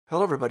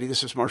Hello, everybody.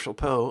 This is Marshall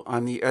Poe.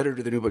 I'm the editor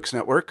of the New Books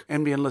Network.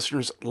 NBN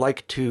listeners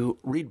like to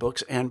read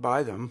books and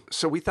buy them.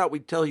 So we thought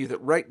we'd tell you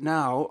that right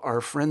now, our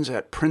friends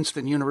at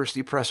Princeton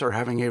University Press are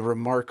having a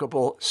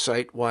remarkable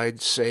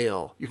site-wide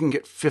sale. You can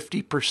get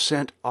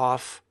 50%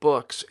 off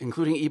books,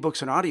 including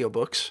ebooks and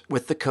audiobooks,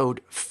 with the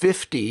code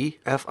 50,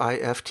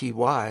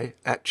 F-I-F-T-Y,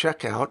 at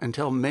checkout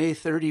until May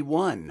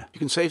 31. You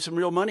can save some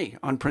real money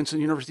on Princeton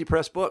University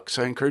Press books.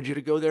 I encourage you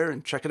to go there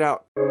and check it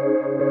out.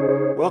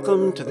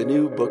 Welcome to the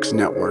New Books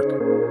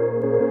Network.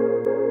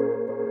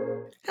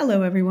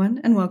 Hello,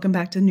 everyone, and welcome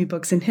back to New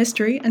Books in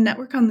History, a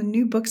network on the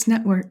New Books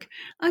Network.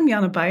 I'm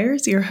Jana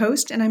Byers, your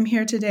host, and I'm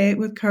here today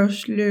with Karl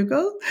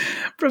Schlögl,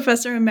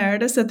 Professor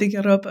Emeritus at the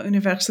Europa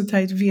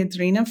Universiteit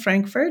Viadrina,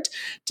 Frankfurt,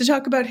 to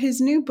talk about his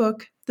new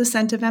book, The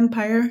Scent of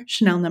Empire,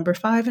 Chanel No.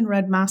 5 in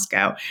Red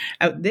Moscow,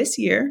 out this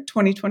year,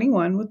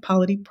 2021, with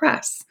Polity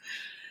Press.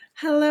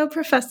 Hello,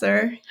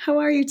 Professor. How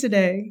are you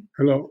today?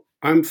 Hello.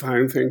 I'm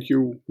fine, thank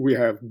you. We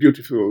have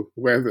beautiful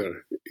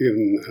weather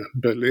in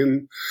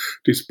Berlin,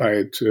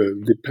 despite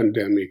the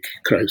pandemic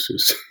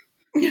crisis.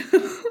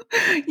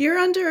 You're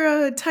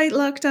under a tight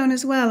lockdown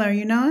as well, are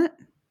you not?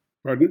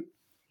 Pardon?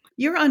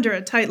 You're under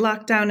a tight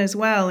lockdown as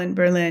well in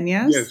Berlin,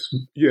 yes?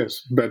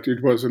 Yes, but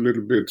it was a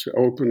little bit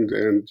opened,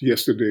 and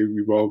yesterday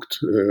we walked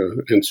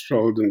and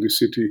strolled in the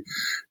city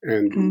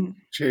and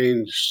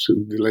changed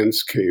the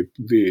landscape,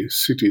 the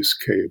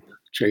cityscape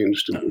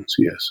changed a bit,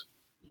 yes.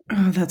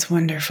 Oh, that's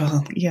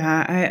wonderful.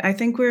 Yeah, I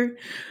think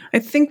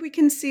we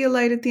can see a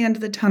light at the end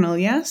of the tunnel.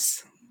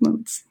 Yes,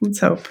 let's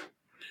hope.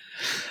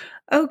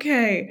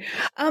 Okay,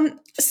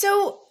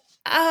 so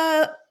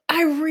I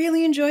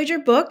really enjoyed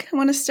your book. I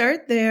want to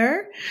start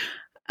there.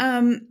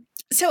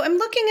 So I'm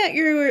looking at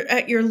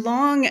your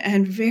long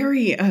and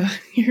very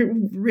your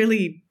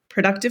really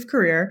productive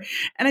career,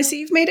 and I see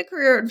you've made a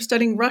career of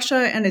studying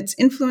Russia and its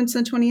influence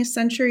in the 20th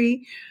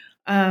century.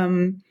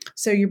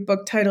 So your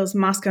book title is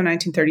Moscow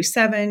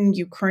 1937,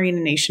 Ukraine,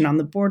 a Nation on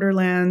the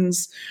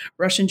Borderlands,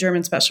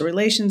 Russian-German Special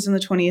Relations in the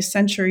 20th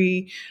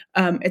Century,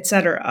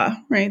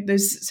 etc. Right?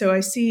 So I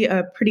see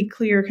a pretty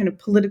clear kind of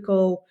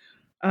political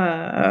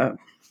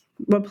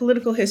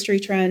history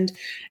trend.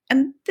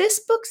 And this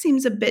book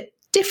seems a bit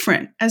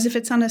different, as if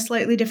it's on a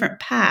slightly different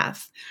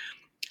path.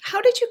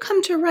 How did you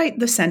come to write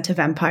The Scent of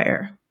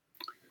Empire?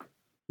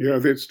 Yeah,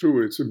 that's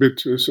true. It's a bit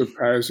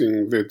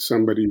surprising that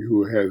somebody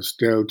who has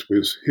dealt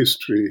with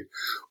history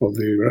of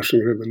the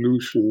Russian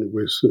Revolution,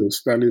 with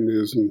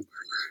Stalinism,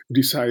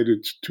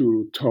 decided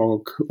to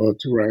talk or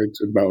to write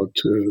about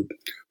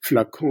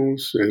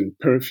flacons and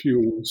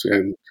perfumes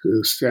and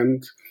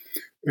scent.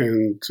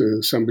 And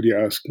somebody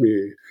asked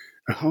me,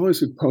 how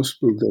is it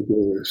possible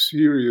that a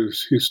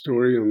serious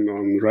historian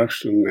on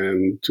Russian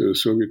and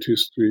Soviet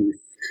history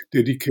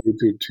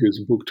dedicated his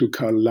book to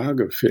Karl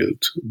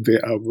Lagerfeld? There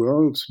are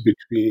worlds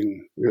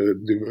between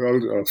the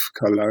world of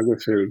Karl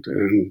Lagerfeld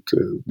and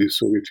the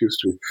Soviet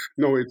history.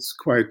 No, it's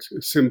quite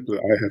simple,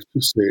 I have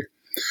to say.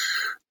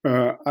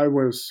 I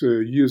was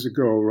years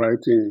ago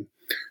writing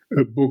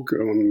a book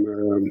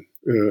on,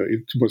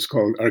 it was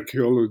called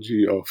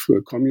Archaeology of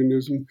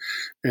Communism,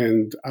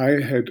 and I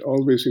had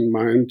always in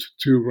mind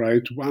to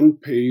write one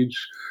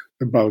page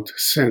about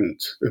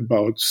scent,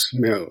 about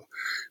smell,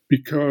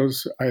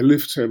 because I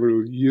lived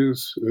several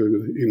years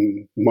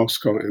in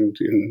Moscow and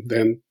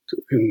in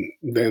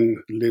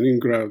then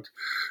Leningrad,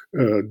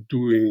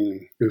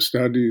 doing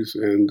studies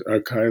and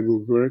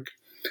archival work.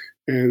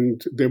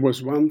 And there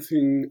was one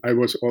thing I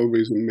was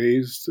always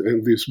amazed,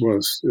 and this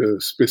was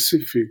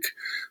specific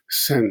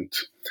scent,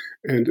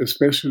 and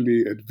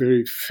especially at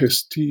very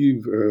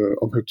festive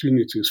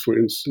opportunities, for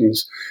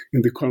instance,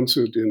 in the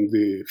concert in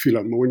the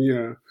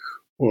Philharmonia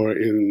or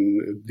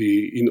in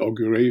the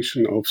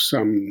inauguration of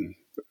some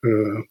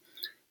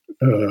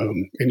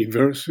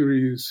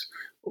anniversaries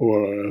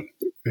or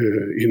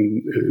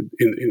in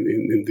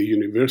the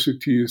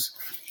universities.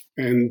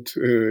 And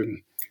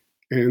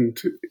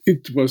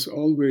it was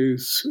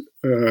always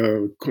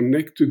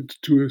connected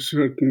to a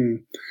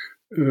certain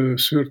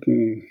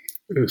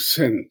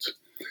scent.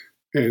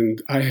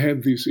 And I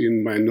had this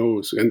in my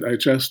nose, and I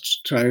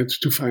just tried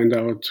to find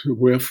out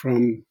where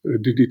from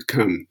did it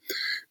come.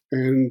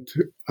 And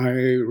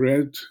I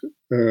read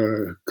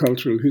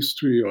cultural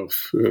history of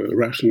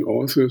Russian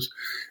authors,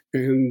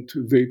 and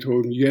they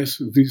told me,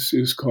 yes, this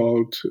is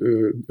called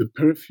a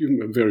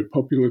perfume, a very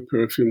popular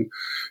perfume,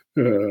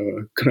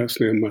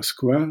 Krasnaya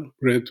Moskva,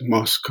 Red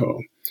Moscow.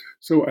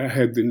 So I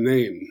had the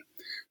name.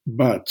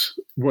 But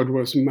what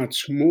was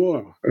much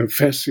more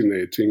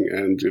fascinating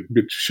and a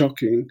bit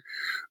shocking,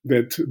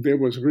 that there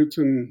was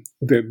written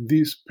that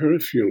this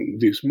perfume,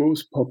 this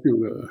most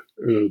popular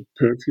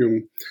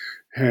perfume,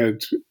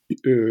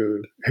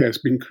 has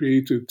been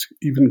created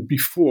even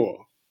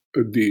before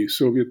the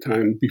Soviet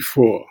time,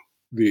 before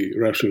the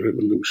Russian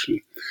Revolution.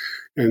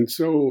 And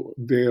so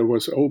there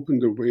was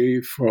opened a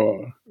way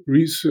for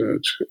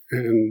research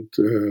and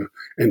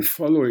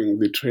following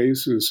the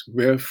traces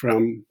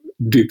wherefrom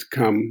did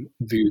come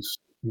this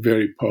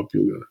very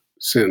popular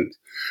scent.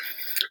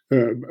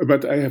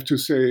 But I have to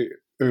say,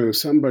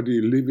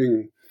 somebody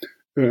living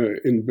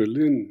in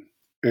Berlin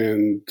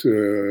and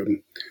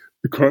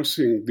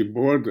crossing the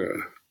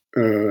border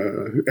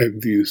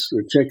at these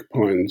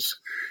checkpoints,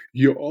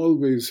 you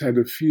always had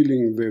a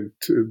feeling that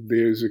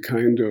there's a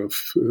kind of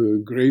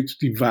great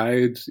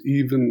divide,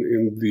 even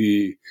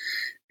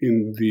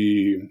in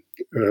the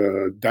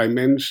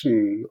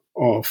dimension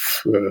of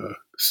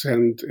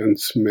scent and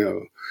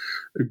smell.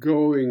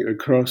 Going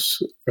across,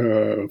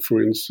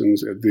 for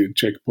instance, at the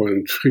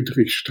checkpoint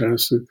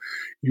Friedrichstraße,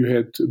 you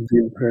had the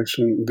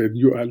impression that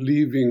you are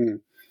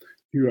leaving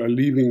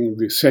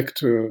the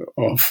sector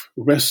of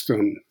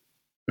Western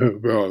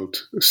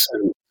world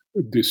scent,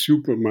 the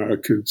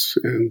supermarkets,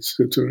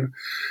 etc.,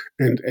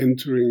 and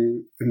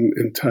entering an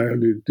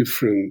entirely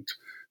different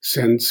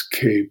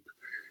scentscape,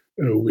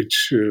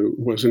 which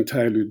was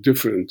entirely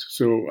different.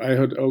 So I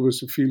had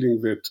always a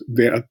feeling that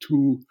there are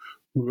two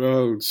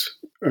worlds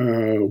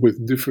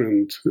with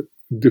differently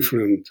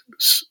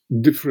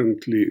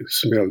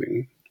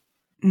smelling.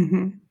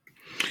 Mm-hmm.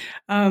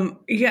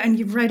 Yeah, and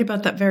you write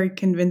about that very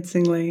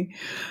convincingly.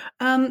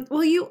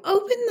 Well, you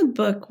open the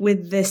book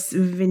with this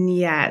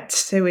vignette.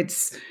 So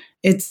it's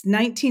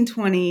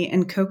 1920,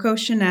 and Coco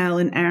Chanel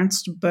and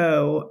Ernst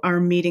Beau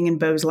are meeting in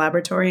Beau's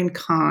laboratory in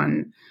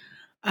Cannes.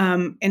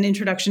 An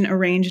introduction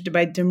arranged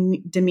by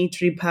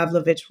Dmitry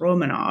Pavlovich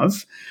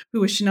Romanov, who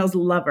was Chanel's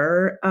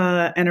lover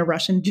and a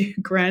Russian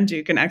Grand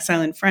Duke in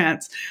exile in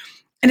France.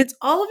 And it's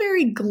all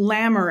very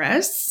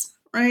glamorous,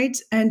 right?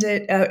 And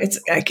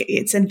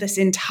it's in this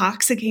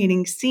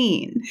intoxicating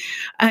scene,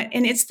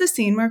 and it's the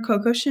scene where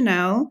Coco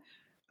Chanel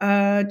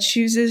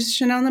chooses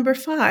Chanel number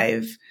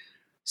 5.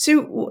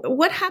 So,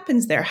 what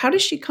happens there? How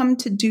does she come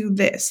to do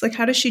this? Like,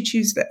 how does she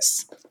choose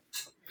this?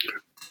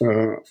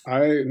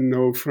 I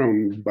know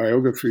from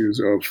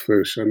biographies of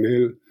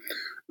Chanel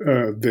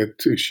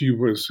that she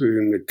was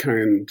in a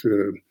kind,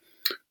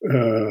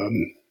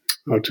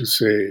 how to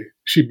say,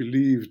 she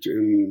believed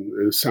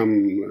in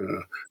some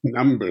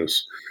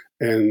numbers,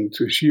 and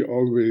she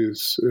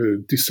always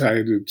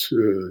decided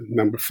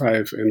number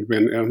 5. And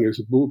when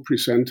Ernest Beau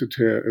presented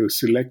her a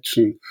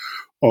selection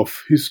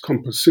of his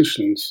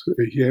compositions,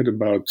 he had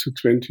about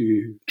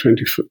 20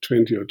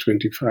 or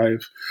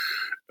 25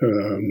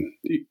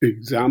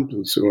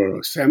 examples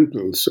or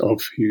samples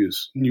of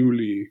his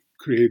newly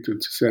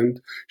created scent.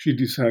 She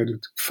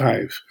decided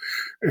 5.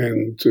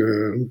 And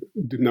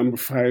the number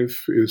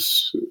 5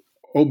 is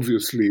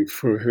obviously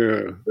for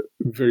her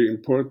very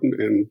important.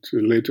 And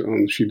later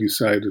on, she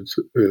decided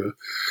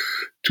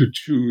to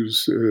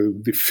choose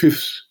the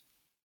 5th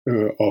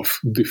of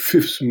the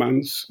 5th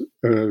month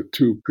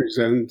to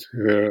present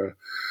her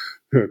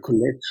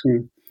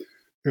collection.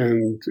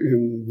 And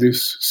in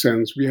this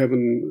sense, we have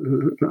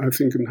I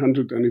think,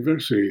 100th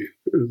anniversary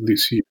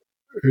this year.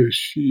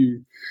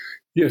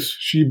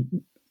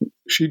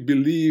 She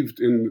believed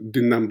in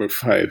the number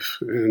 5,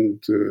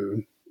 and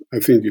I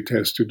think it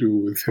has to do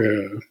with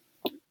her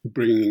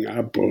bringing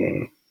up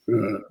or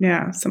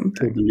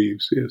something. her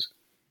beliefs. Yes.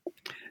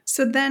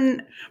 So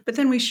then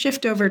we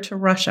shift over to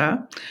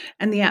Russia,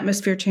 and the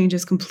atmosphere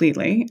changes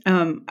completely.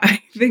 I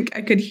think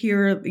I could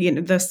hear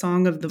the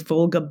song of the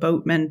Volga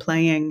boatmen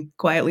playing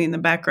quietly in the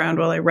background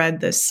while I read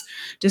this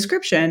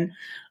description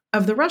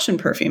of the Russian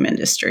perfume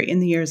industry in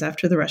the years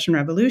after the Russian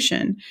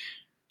Revolution.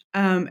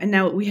 And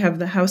now we have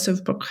the House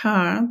of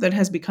Bokhar that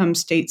has become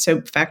State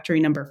Soap Factory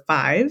number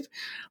 5,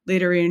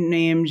 later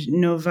renamed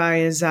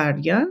Novaya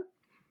Zarya.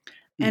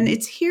 And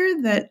it's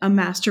here that a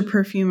master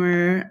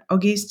perfumer,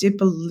 August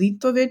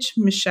Ippolitovich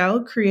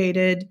Michel,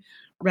 created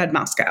Red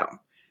Moscow.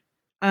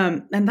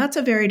 And that's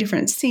a very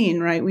different scene,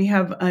 right? We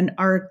have an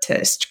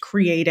artist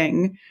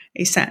creating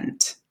a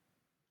scent.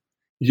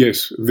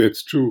 Yes,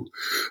 that's true.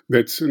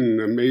 That's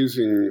an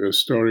amazing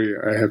story,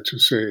 I have to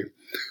say.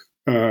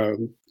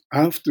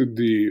 After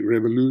the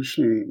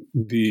revolution,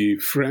 the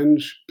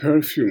French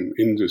perfume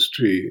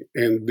industry,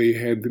 and they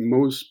had the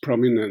most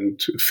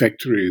prominent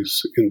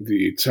factories in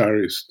the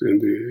Tsarist, in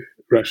the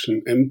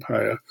Russian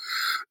Empire,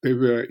 they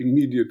were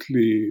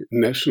immediately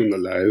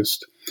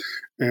nationalized.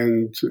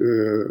 And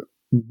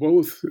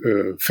both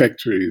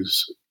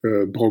factories,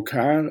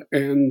 Brocard,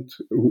 and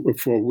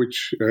for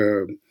which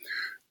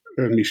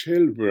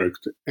Michel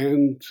worked,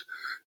 and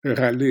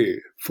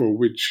Raleigh, for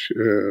which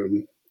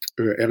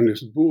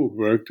Ernest Beau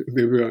worked,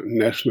 they were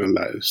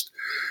nationalized.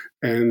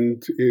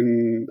 And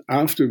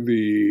after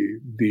the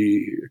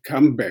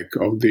comeback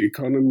of the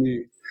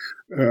economy,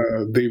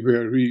 they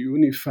were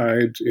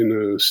reunified in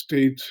a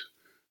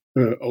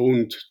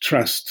state-owned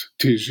trust,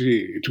 TG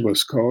it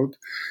was called,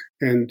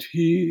 and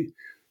he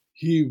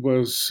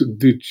was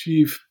the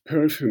chief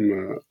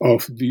perfumer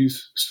of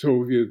these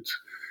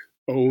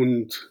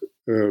Soviet-owned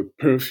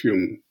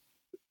perfume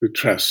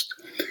trust.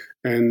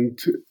 And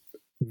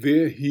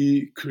there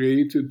he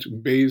created,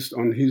 based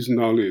on his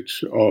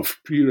knowledge of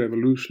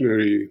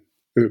pre-revolutionary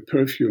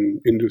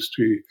perfume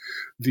industry,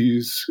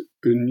 these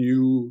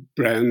new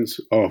brands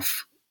of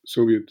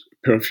Soviet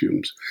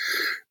perfumes.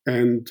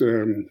 And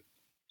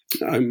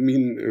I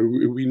mean,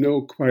 we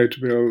know quite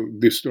well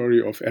the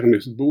story of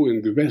Ernest Beau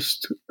in the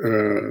West.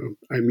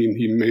 I mean,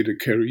 he made a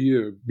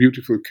career,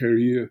 beautiful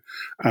career,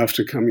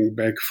 after coming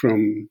back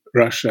from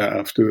Russia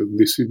after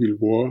the Civil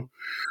War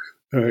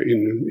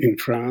in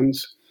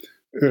France.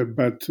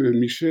 But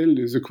Michel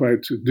is a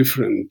quite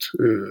different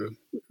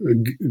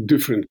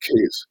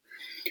case.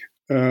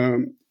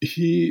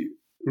 He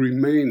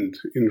remained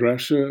in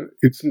Russia.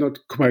 It's not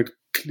quite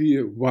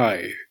clear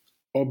why.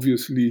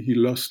 Obviously, he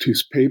lost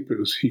his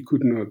papers. He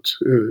could not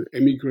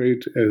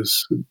emigrate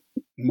as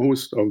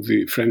most of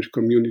the French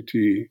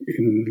community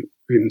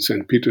in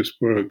St.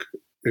 Petersburg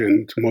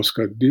and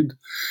Moscow did.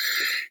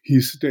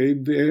 He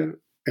stayed there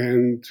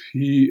and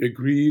he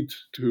agreed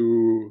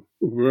to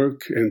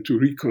work and to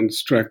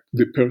reconstruct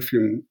the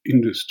perfume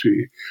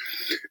industry.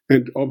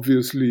 And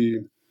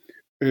obviously,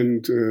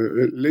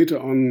 later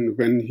on,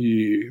 when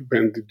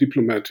the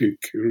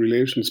diplomatic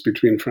relations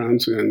between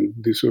France and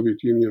the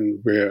Soviet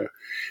Union were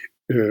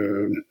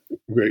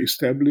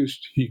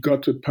established, he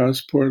got a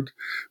passport,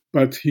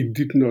 but he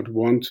did not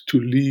want to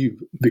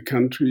leave the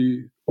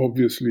country.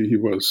 Obviously, he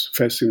was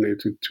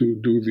fascinated to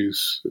do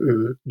this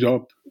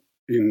job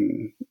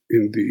in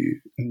the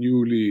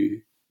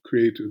newly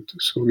created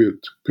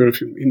Soviet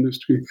perfume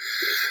industry.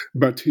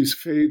 But his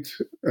fate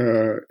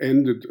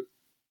ended,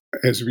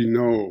 as we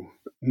know,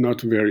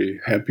 not very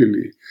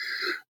happily.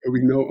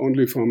 We know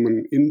only from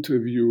an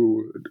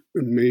interview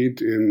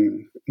made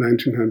in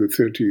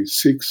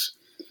 1936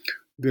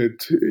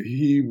 that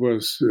he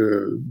was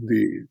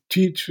the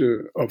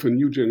teacher of a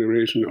new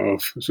generation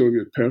of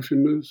Soviet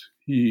perfumers.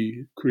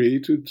 He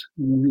created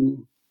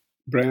new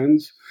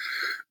brands,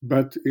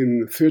 but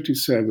in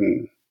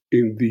 1937,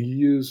 in the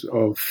years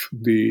of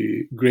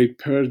the Great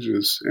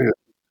Purges and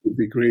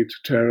the Great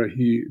Terror,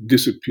 he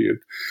disappeared.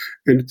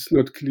 And it's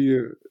not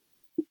clear,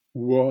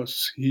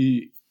 was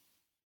he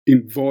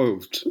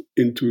involved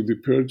into the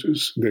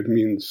purges? That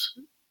means,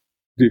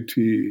 did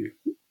he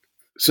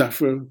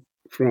suffer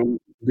from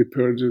the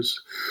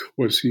purges?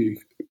 Was he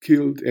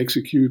killed,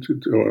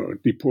 executed, or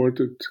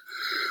deported?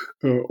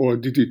 Or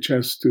did he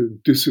just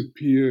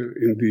disappear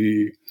in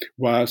the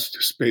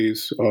vast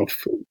space of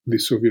the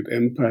Soviet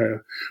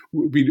Empire?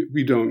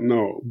 We don't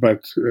know.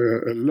 But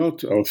a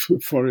lot of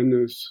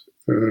foreigners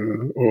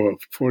or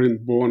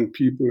foreign-born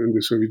people in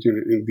the Soviet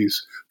Union in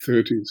these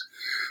 30s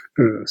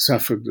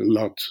suffered a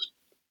lot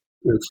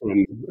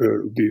from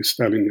the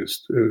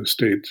Stalinist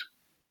state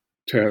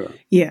terror.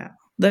 Yeah.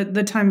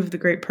 The time of the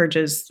Great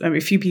Purges, I mean,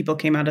 a few people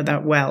came out of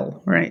that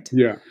well, right?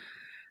 Yeah.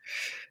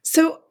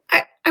 So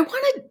I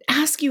want to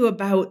ask you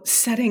about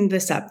setting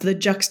this up, the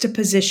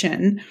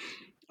juxtaposition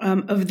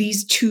of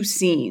these two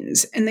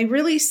scenes. And they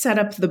really set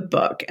up the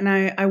book. And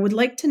I would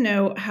like to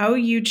know how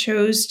you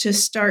chose to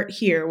start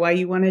here, why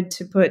you wanted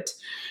to put,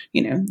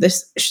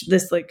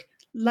 this like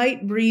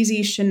light,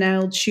 breezy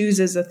Chanel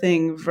chooses a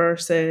thing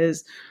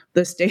versus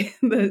the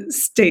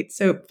state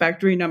soap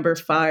factory number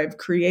 5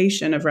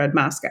 creation of Red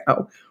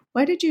Moscow.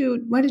 Why did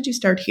you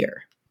start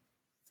here?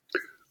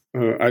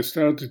 I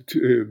started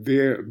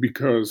there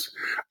because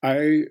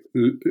I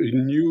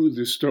knew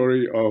the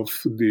story of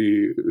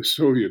the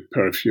Soviet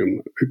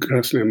perfume,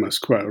 Krasnaya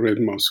Moskva, Red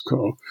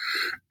Moscow,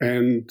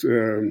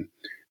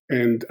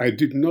 and I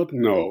did not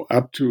know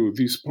up to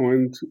this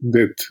point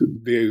that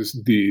there's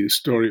the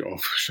story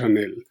of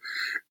Chanel.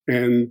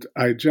 And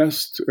I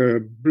just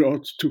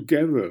brought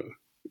together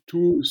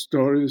two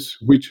stories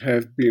which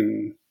have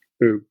been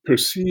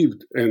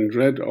perceived and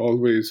read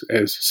always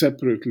as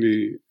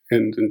separately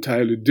and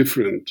entirely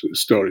different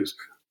stories.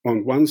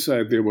 On one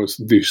side, there was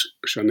the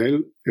Chanel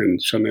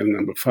and Chanel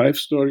number 5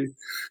 story,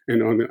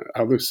 and on the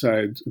other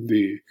side,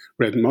 the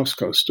Red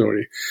Moscow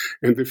story.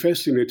 And the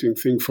fascinating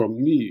thing for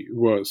me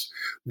was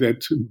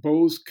that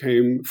both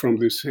came from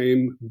the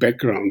same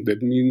background.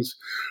 That means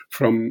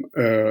from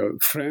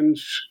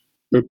French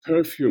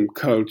perfume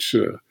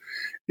culture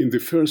in the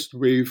first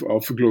wave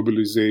of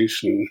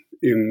globalization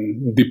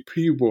in the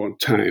pre-war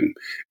time,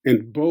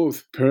 and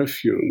both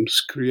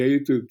perfumes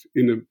created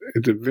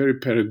at a very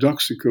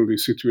paradoxical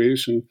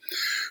situation.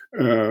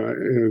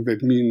 That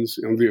means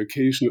on the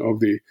occasion of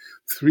the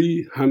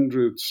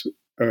 300th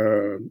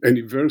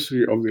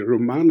anniversary of the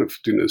Romanov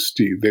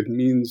dynasty, that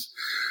means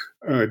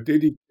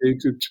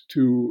dedicated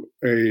to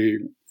a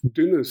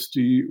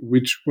dynasty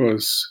which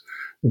was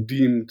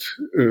deemed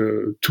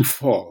to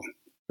fall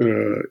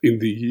in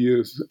the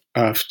years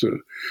after.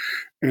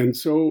 And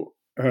so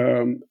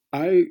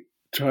I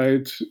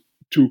tried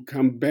to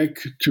come back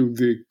to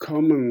the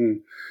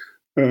common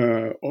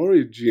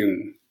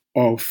origin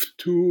of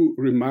two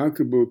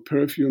remarkable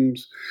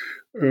perfumes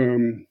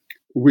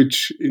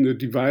which in a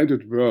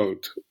divided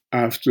world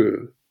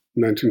after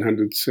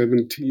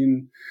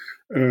 1917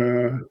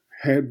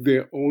 had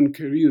their own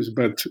careers,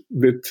 but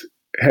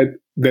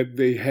that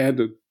they had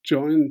a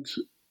joint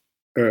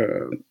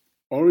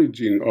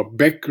origin or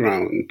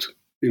background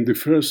in the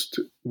first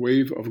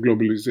wave of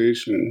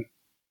globalization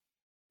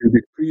in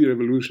the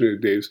pre-revolutionary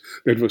days.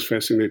 That was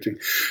fascinating.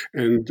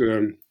 And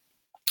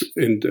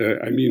And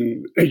I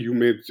mean,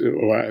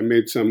 I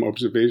made some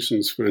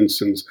observations, for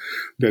instance,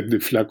 that the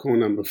flacon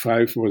number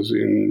 5 was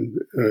in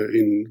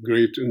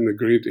a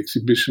great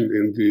exhibition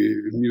in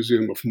the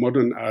Museum of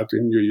Modern Art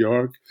in New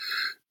York,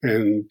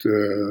 and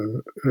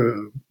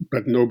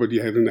but nobody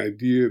had an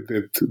idea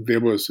that there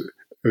was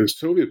a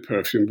Soviet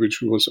perfume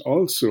which was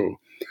also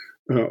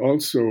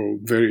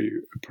very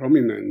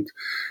prominent,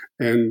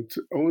 and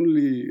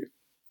only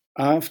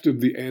after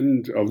the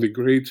end of the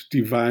great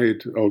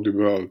divide of the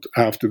world,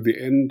 after the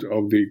end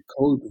of the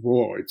Cold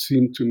War, it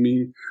seemed to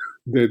me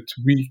that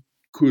we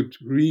could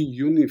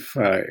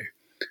reunify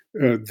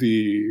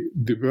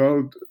the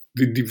world,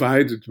 the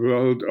divided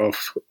world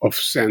of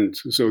scent.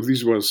 So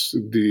this was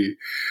the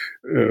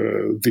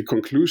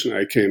conclusion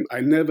I came.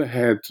 I never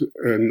had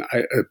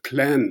a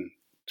plan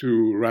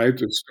to write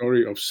a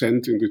story of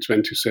scent in the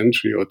 20th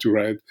century, or to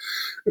write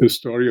a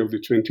story of the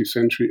 20th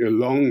century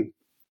along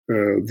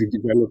the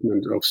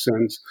development of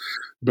scents,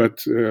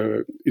 but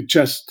it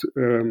just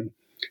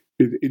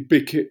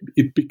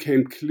it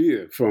became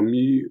clear for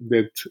me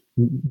that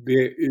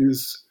there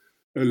is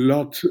a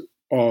lot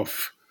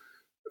of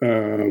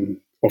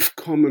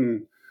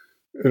common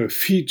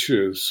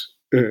features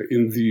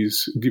in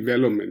these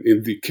development,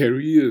 in the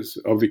careers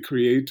of the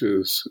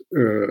creators,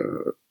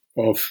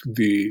 of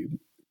the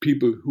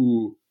people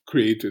who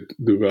created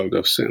the world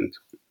of scent.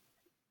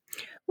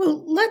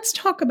 Well, let's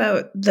talk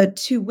about the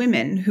two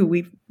women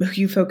who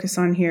you focus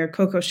on here,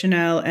 Coco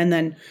Chanel and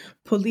then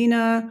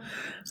Polina,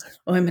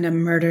 I'm going to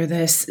murder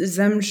this,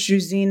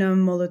 Zemshuzina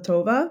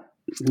Molotova.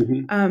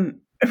 Mm-hmm.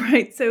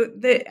 Right. So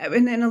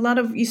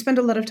you spend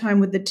a lot of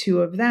time with the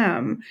two of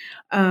them,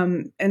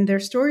 and their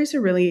stories are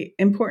really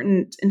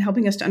important in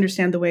helping us to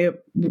understand the way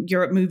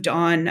Europe moved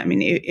on. I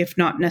mean, if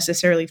not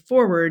necessarily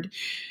forward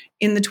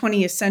in the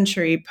 20th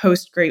century,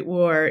 post Great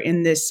War,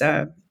 in this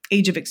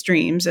age of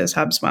extremes, as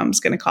Hobsbawm's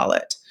going to call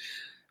it.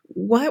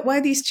 Why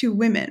these two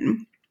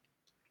women?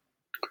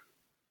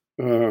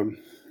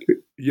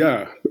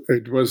 Yeah,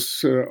 it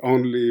was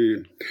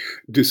only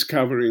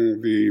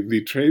discovering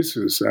the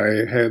traces.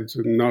 I had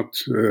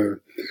not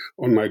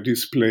on my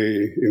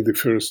display in the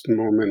first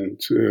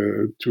moment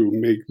to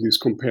make this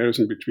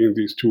comparison between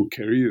these two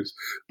careers,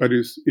 but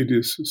it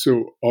is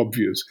so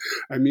obvious.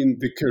 I mean,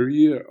 the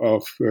career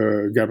of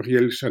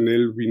Gabrielle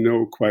Chanel we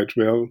know quite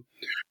well.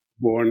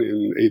 Born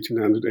in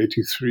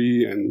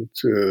 1883, and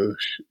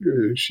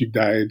she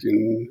died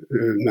in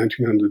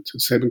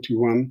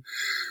 1971.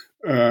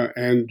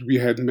 And we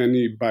had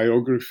many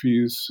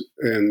biographies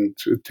and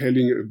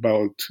telling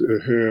about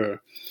her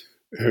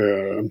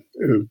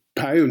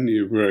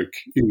pioneer work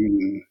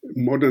in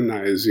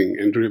modernizing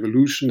and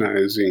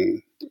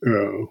revolutionizing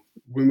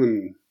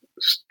women's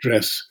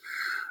dress,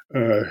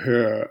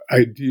 her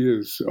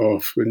ideas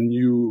of a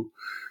new,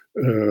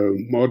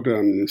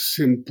 modern,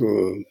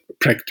 simple,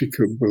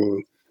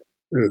 practicable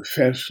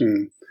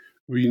fashion.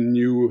 We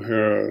knew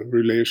her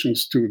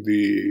relations to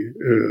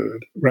the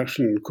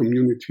Russian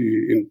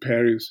community in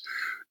Paris.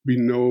 We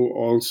know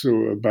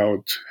also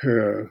about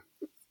her,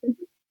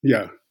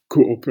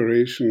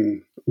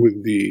 cooperation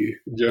with the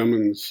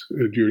Germans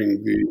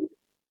during the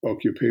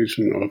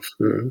occupation of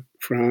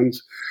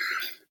France,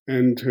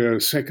 and her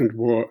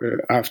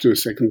after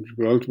Second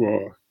World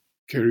War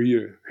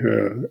career,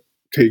 her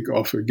take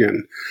off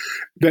again.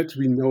 That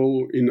we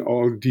know in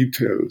all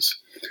details.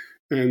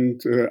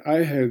 And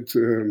I had,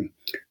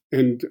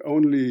 and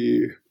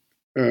only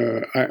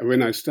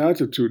when I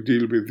started to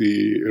deal with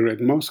the Red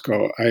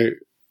Moscow, I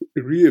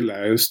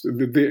realized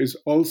that there is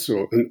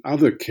also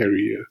another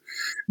career.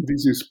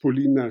 This is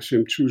Polina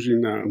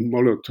Zemshuzina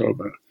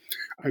Molotova.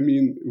 I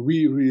mean,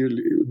 we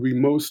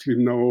mostly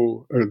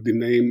know the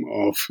name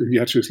of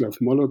Vyacheslav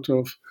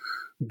Molotov,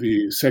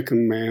 the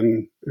second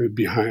man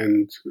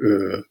behind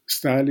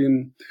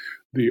Stalin,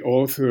 the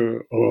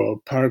author or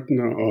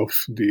partner of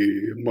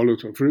the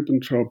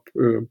Molotov-Ribbentrop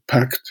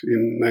Pact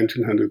in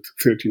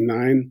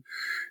 1939,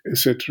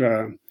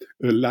 etc.,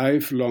 a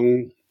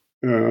lifelong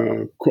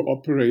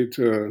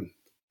cooperator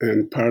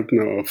and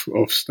partner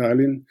of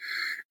Stalin.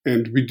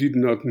 And we did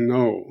not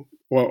know,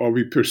 or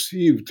we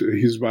perceived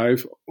his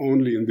wife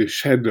only in the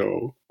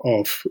shadow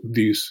of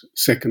this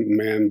second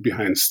man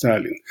behind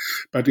Stalin.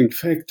 But in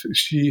fact,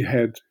 she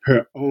had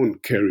her own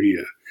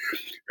career.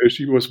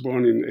 She was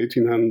born in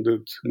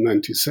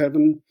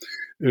 1897.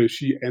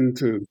 She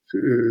entered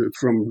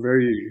from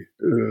very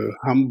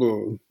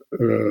humble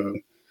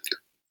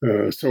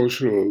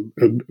social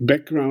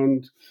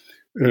background.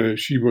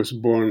 She was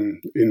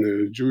born in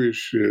a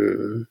Jewish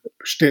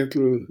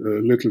shtetl,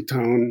 a little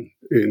town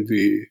in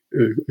the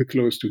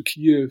close to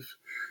Kiev,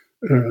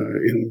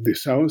 in the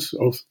south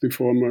of the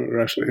former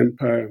Russian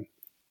Empire.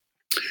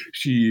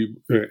 She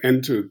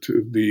entered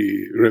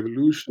the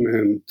revolution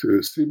and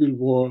civil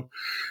war,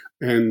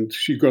 and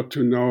she got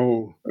to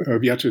know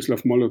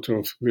Vyacheslav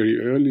Molotov very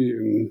early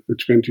in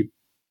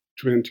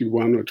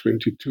 2021 or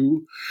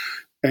 22,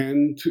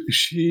 and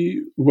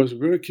she was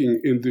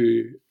working in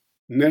the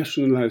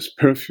nationalized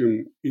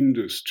perfume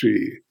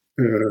industry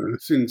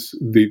since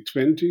the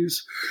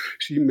 20s.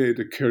 She made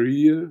a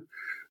career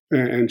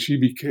and she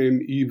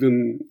became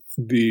even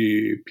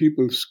the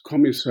People's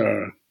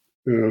Commissar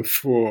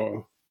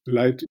for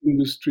light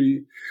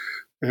industry,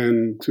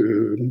 and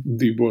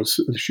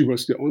she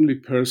was the only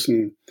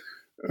person,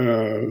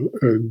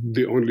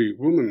 the only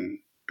woman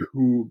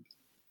who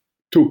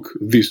took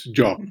this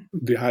job,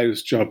 the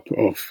highest job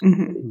of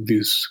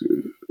this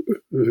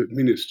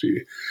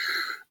ministry.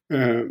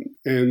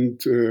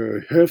 And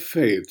her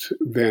fate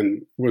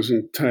then was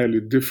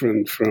entirely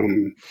different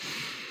from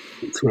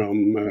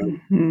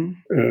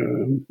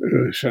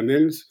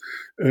Chanel's.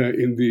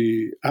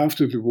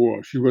 After the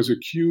war, she was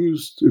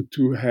accused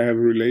to have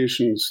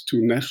relations to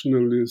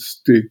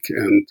nationalistic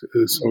and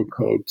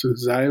so-called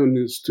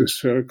Zionist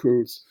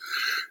circles.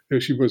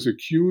 She was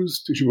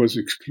accused. She was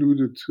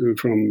excluded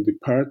from the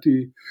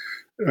party,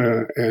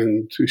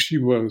 and she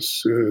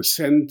was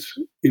sent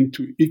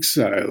into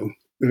exile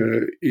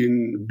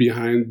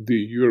behind the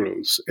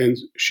Urals, and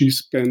she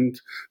spent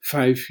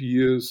 5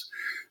 years.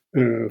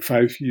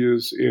 5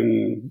 years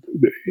in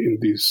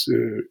this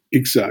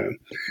exile,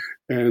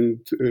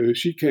 and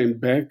she came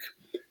back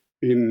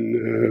in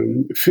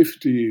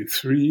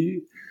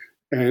 1953,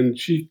 and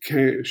she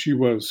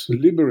was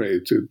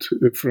liberated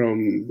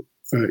from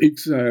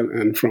exile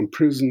and from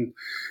prison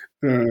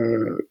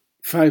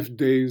 5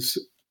 days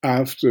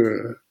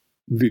after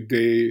the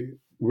day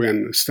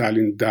when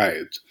Stalin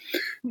died.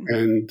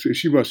 And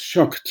she was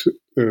shocked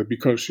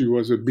because she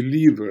was a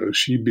believer.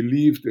 She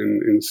believed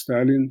in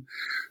Stalin,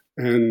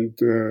 and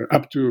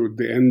up to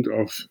the end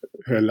of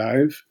her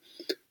life.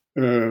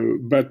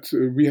 But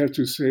we have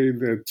to say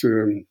that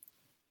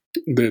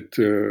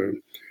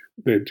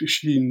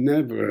she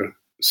never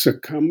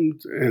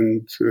succumbed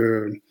and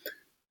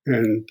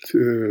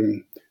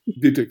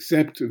did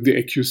accept the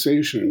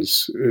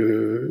accusations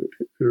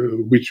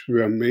which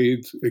were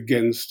made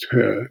against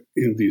her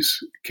in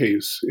this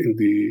case in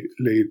the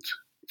late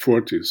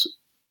 40s.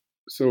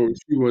 So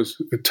she was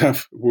a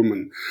tough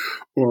woman,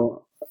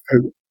 or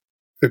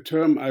a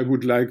term I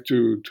would like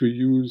to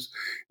use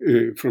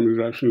from the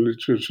Russian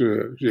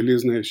literature,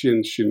 Железная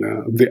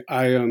женщина, the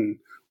iron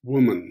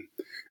woman.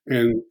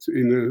 And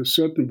in a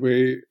certain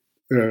way,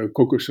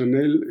 Coco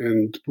Chanel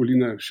and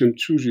Polina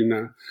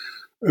Shemchuzhina,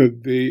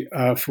 they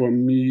are for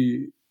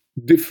me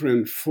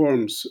different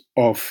forms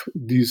of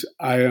this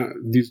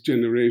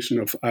generation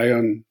of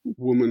iron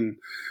woman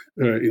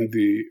in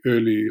the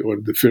early or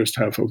the first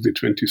half of the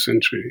 20th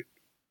century.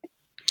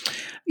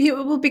 Yeah,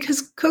 well,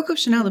 because Coco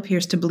Chanel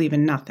appears to believe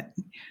in nothing.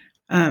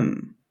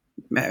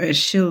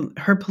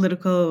 Her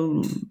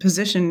political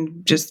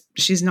position,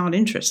 she's not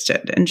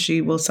interested, and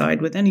she will side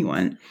with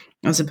anyone,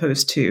 as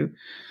opposed to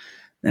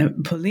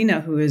Polina,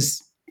 who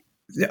is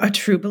a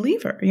true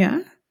believer.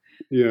 Yeah.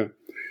 Yeah.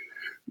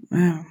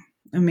 Wow.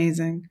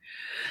 Amazing.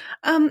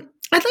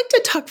 I'd like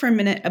to talk for a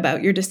minute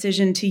about your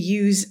decision to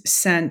use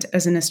scent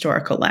as an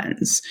historical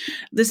lens.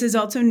 This is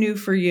also new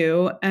for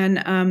you, and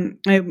I'm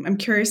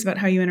curious about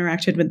how you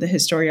interacted with the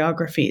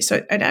historiography.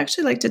 So I'd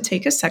actually like to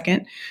take a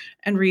second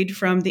and read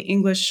from the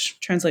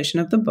English translation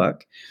of the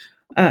book.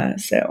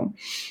 The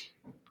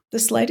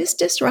slightest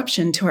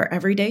disruption to our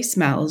everyday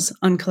smells,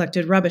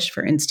 uncollected rubbish,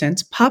 for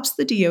instance, pops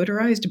the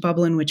deodorized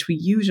bubble in which we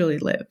usually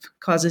live,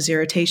 causes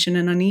irritation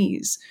and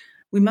unease.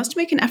 We must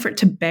make an effort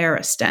to bear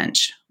a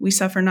stench. We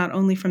suffer not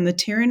only from the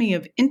tyranny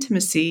of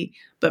intimacy,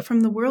 but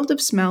from the world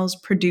of smells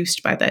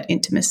produced by that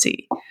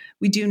intimacy.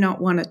 We do not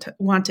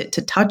want it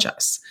to touch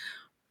us.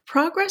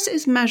 Progress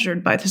is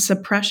measured by the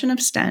suppression of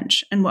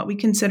stench, and what we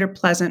consider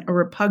pleasant or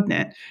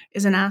repugnant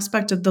is an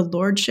aspect of the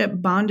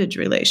lordship-bondage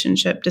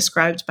relationship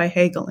described by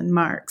Hegel and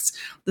Marx,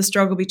 the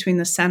struggle between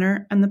the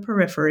center and the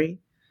periphery,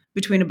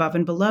 between above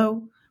and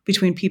below,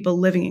 between people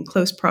living in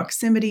close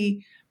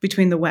proximity,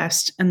 between the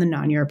West and the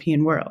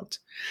non-European world.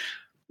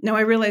 Now,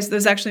 I realize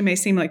those actually may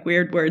seem like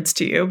weird words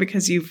to you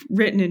because you've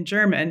written in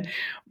German,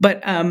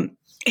 but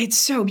it's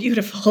so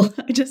beautiful.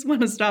 I just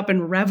want to stop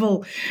and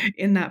revel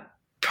in that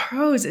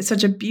prose. It's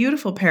such a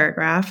beautiful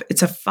paragraph.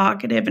 It's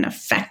evocative and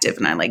effective,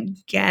 and I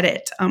get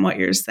it on what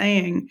you're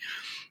saying.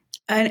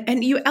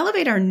 And you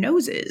elevate our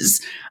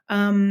noses.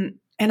 And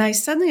I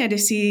suddenly had to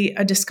see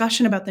a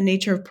discussion about the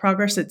nature of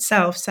progress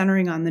itself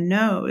centering on the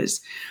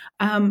nose.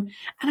 And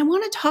I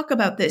want to talk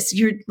about this.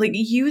 You're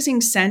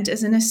using scent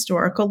as an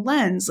historical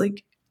lens.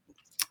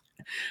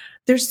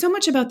 There's so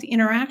much about the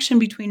interaction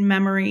between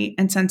memory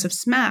and sense of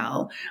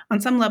smell. On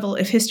some level,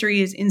 if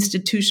history is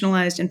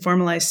institutionalized and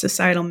formalized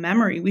societal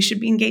memory, we should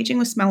be engaging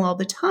with smell all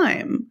the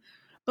time,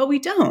 but we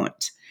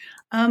don't.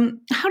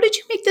 How did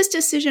you make this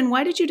decision?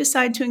 Why did you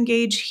decide to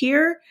engage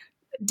here?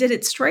 Did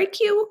it strike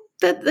you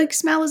that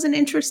smell is an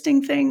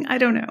interesting thing? I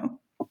don't know.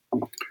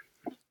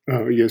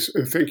 Yes,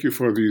 thank you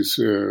for this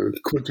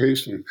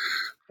quotation.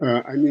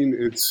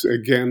 It's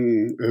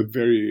again a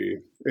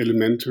very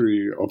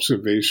elementary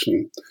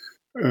observation,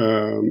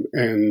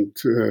 and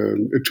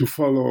to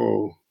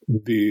follow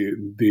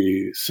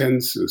the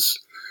senses,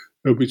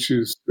 which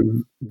is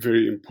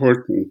very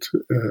important.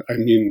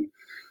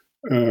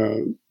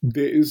 There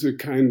is a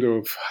kind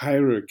of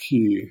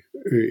hierarchy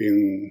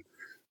in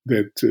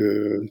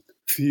that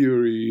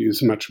theory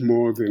is much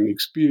more than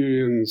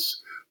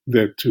experience.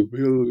 that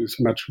will is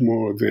much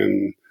more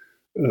than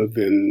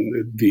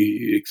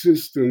the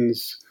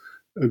existence,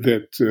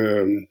 that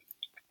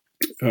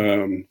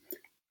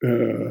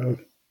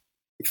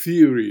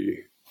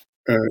theory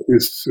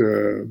is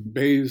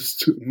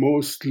based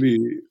mostly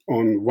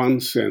on one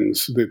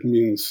sense. That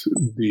means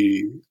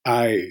the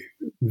eye,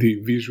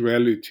 the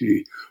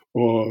visuality,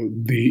 or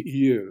the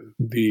ear,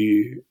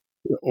 the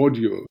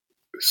audio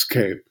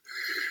scape.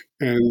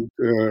 And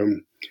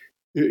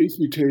if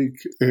we take,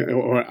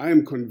 or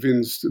I'm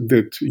convinced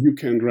that you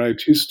can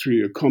write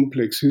history, a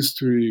complex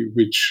history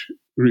which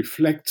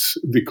reflects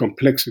the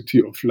complexity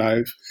of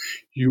life,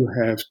 you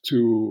have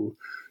to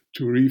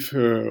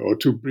refer or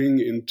to bring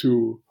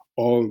into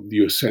all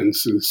your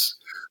senses: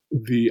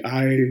 the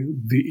eye,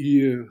 the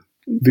ear,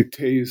 the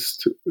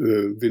taste,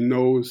 the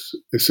nose,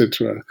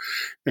 etc.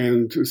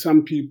 And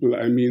some people,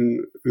 I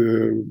mean,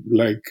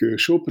 like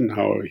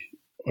Schopenhauer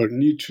or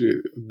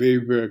Nietzsche, they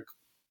were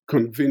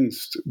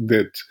convinced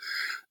that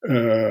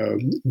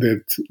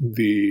that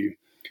the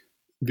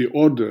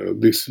odor,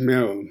 the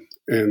smell,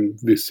 and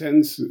the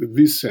sense,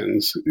 this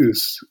sense,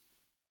 is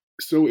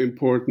so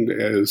important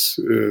as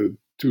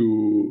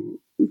to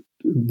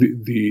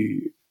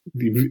the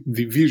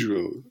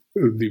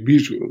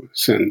visual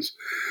sense.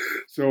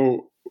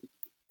 So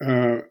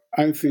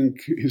I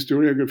think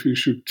historiography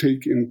should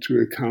take into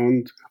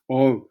account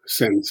all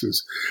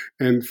senses.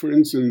 And for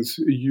instance,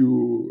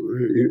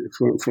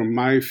 from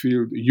my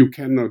field, you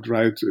cannot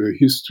write a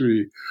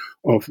history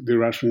of the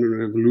Russian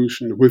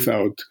Revolution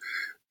without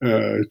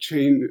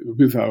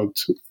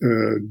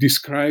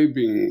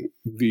describing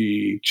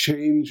the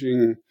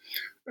changing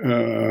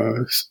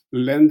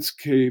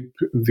landscape,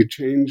 the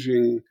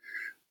changing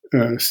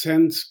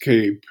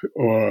sandscape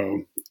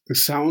or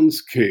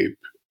soundscape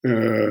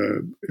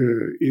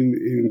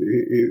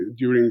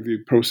during the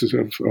process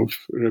of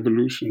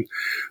revolution.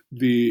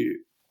 The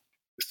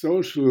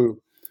social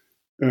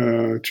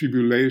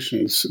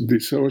tribulations, the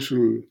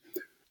social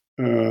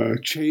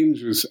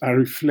changes are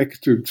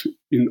reflected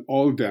in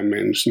all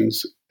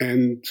dimensions,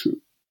 and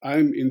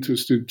I'm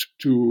interested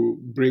to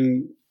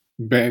bring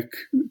back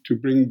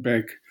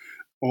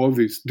all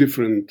these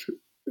different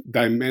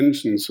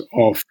dimensions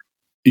of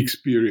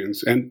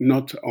experience and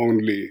not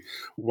only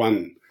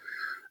one.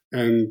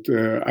 And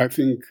I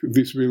think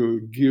this will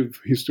give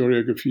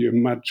historiography a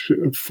much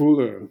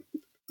fuller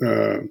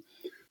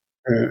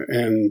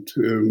and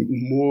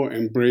more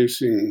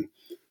embracing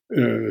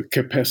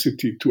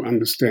capacity to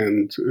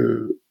understand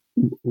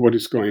what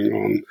is going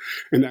on.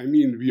 And I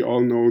mean, we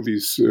all know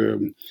this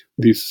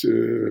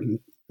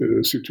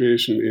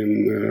situation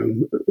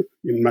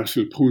in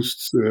Marcel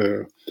Proust's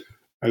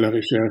À la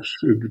recherche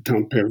du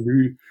temps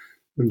perdu,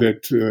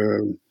 that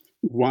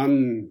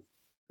one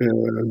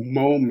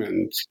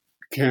moment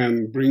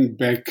can bring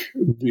back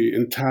the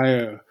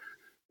entire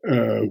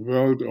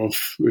world of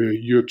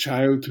your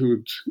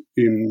childhood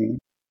in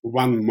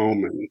one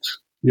moment.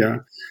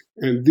 Yeah,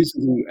 and this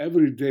is an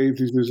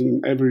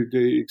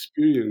everyday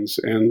experience,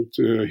 and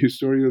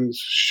historians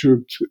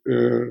should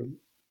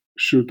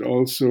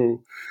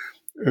also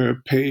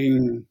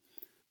paying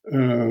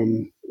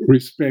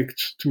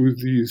respect to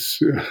these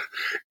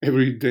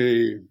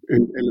everyday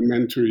and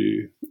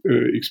elementary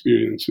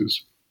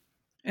experiences.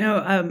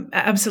 Oh,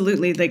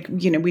 absolutely. Like,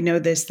 we know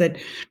this, that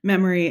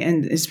memory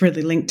and is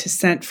really linked to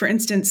scent. For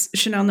instance,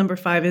 Chanel No.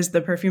 5 is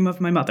the perfume of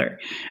my mother.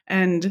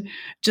 And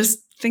just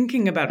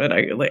thinking about it,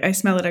 I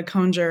smell it, I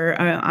conjure,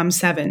 I'm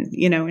 7,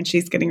 and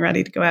she's getting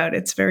ready to go out.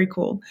 It's very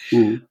cool.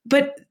 Mm.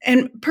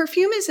 And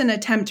perfume is an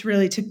attempt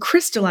really to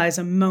crystallize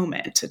a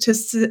moment, to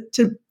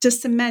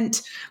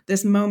cement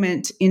this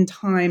moment in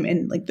time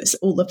in like this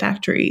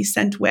olfactory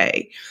scent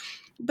way.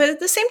 But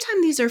at the same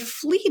time, these are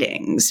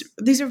fleetings.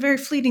 These are very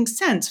fleeting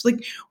scents.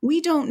 Like,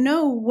 we don't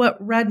know what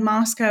Red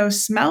Moscow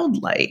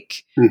smelled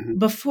like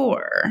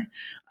before,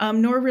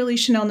 nor really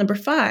Chanel No.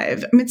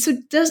 5. I mean, so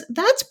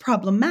that's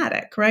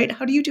problematic, right?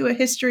 How do you do a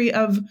history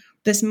of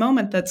this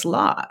moment that's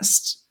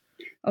lost?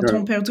 Au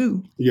temps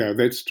perdu. Yeah,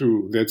 that's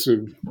true. That's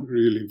a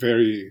really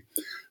very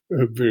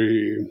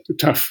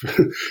tough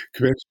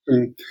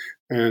question.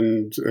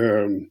 And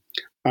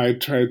I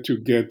tried to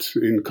get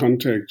in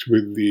contact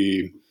with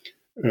the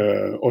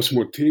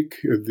Osmothèque,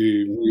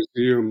 the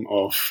Museum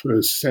of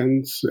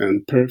Scents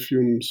and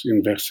Perfumes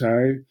in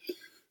Versailles,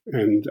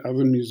 and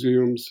other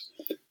museums,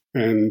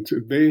 and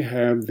they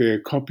have their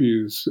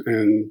copies,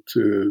 and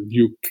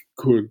you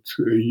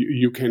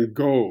can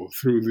go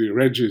through the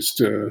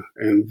register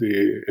and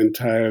the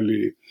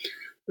entirely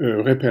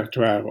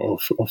repertoire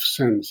of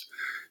scents.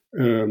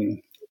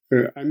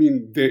 I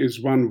mean, there is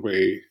one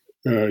way.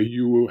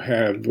 You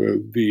have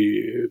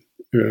the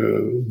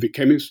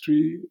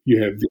chemistry,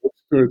 you have the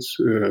experts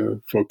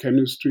for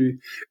chemistry,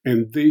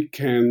 and they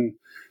can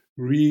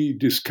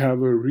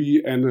rediscover,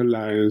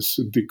 reanalyze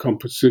the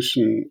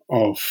composition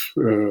of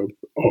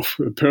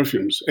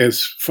perfumes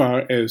as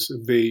far as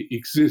they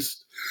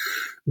exist.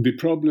 The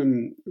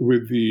problem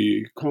with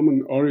the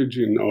common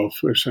origin of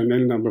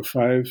Chanel No.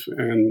 5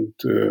 and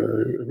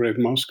Red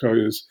Moscow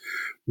is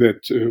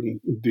that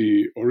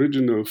the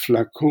original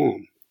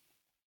flacon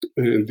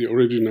and the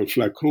original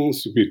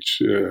flacons,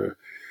 which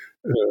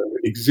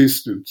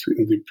existed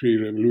in the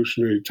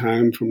pre-revolutionary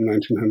time from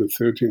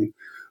 1913,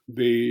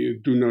 they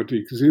do not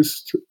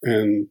exist,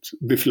 and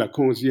the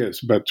flacons, yes,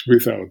 but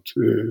without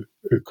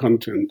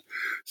content.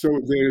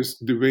 So there's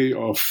the way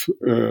of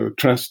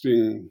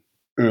trusting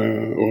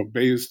or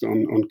based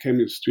on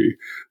chemistry.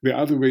 The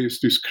other way is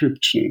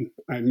description.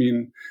 I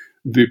mean,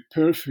 the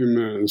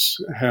perfumers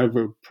have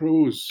a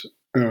prose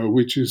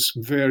which is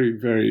very,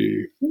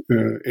 very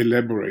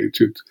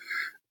elaborated.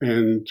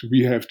 And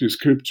we have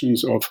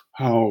descriptions of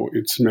how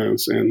it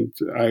smells. And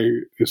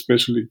I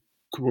especially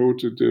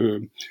quoted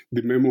the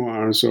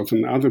memoirs of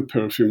another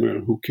perfumer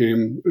who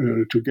came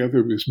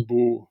together with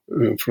Beau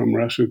from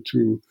Russia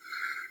to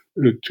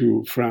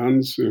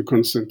France,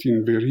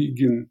 Konstantin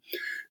Verigin,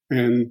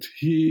 and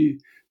he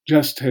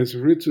just has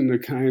written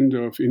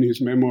in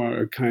his memoir,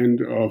 a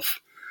kind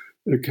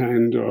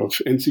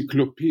of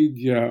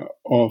encyclopedia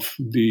of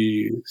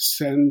the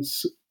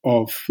sense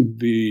of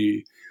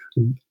the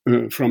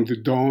from the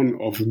dawn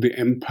of the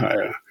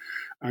empire.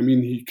 I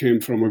mean, he came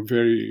from a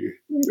very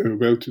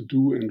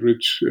well-to-do and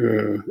rich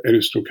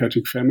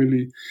aristocratic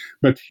family,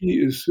 but he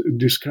is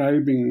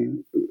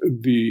describing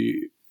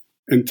the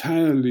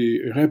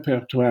entirely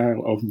repertoire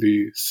of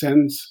the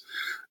sense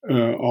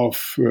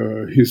of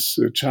his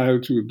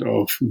childhood,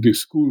 of the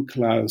school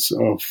class,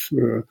 of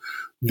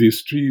the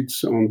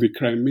streets on the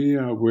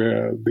Crimea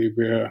where they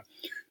were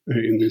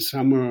in the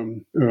summer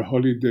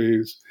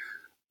holidays.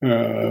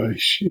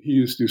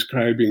 He is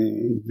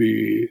describing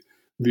the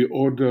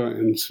odor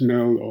and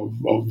smell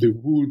of the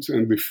woods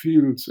and the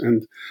fields.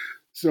 And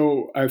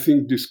so I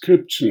think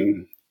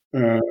description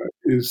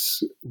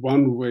is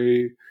one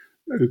way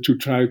to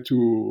try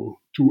to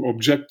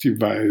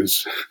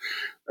objectivize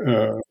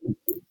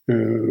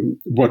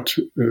what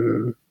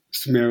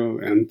smell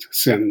and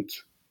scent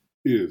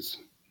is.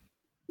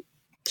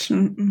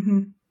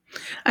 Mm-hmm.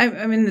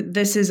 I mean,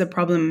 this is a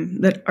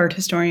problem that art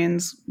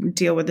historians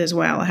deal with as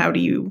well. How do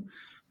you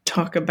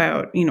talk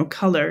about,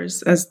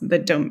 colors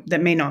that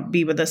may not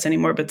be with us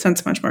anymore, but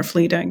sense much more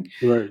fleeting?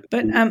 Right.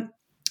 But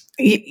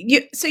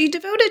so you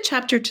devote a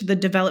chapter to the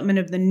development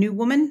of the new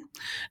woman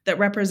that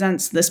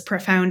represents this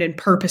profound and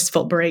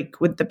purposeful break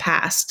with the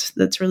past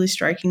that's really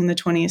striking in the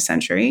 20th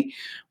century,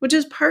 which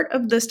is part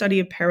of the study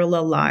of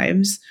parallel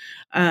lives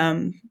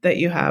that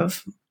you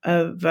have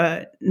of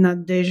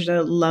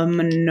Nadezhda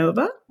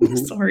Lamanova,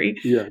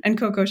 and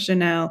Coco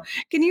Chanel.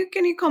 Can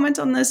you comment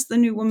on this, the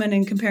new woman,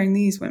 and comparing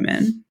these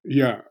women?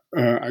 Yeah,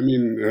 I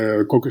mean,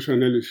 Coco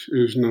Chanel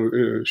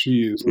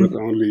she is not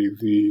only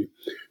the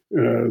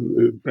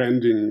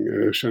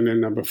branding Chanel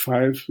number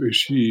 5.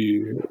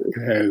 She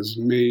has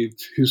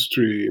made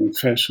history in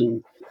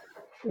fashion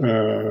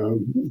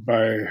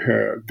by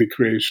the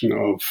creation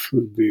of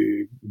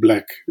the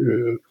black,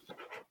 the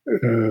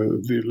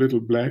little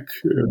black,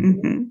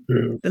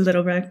 the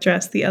little black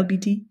dress, the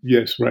LBD.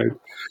 Yes, right.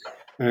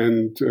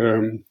 And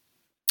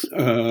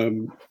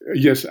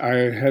yes,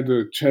 I had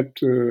a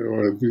chapter,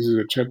 or this is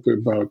a chapter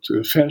about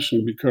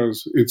fashion,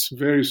 because it's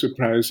very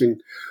surprising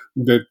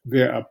that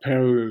there are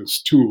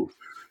parallels too.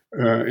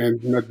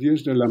 And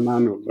Nadezhda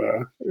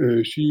Lamanova,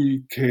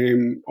 she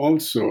came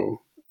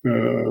also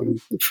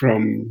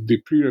from the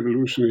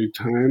pre-revolutionary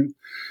time,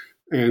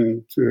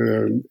 and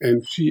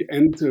she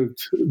entered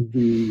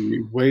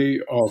the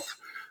way of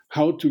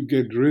how to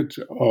get rid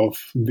of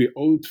the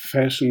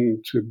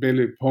old-fashioned Belle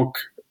Epoque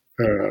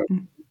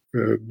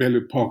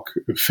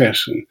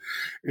fashion.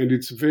 And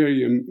it's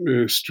very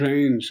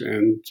strange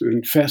and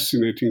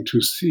fascinating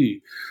to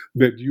see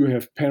that you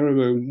have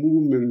parallel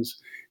movements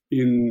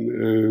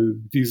in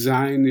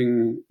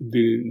designing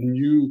the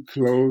new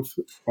clothes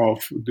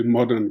of the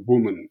modern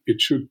woman.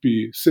 It should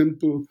be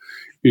simple,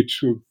 it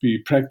should be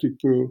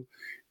practical,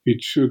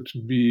 it should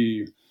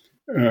be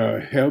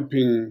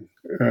helping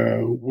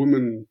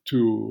women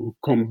to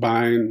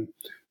combine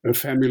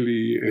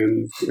family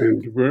and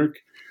work.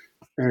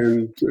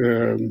 And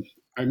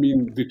I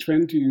mean, the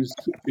 20s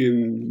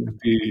in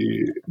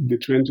the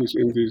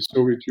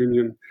Soviet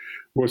Union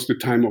was the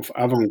time of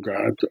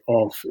avant-garde,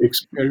 of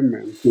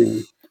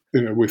experimenting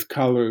with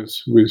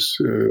colors, with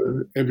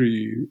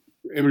every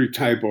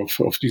type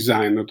of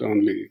design, not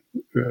only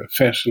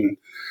fashion,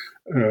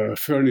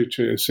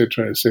 furniture,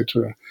 etc.,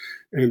 etc.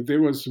 And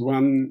there was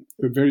one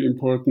very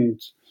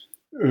important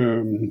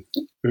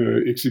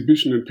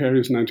exhibition in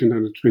Paris,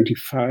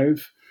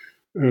 1925.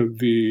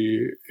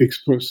 The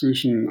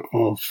exposition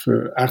of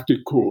Art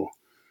Deco.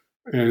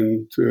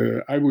 And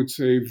I would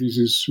say this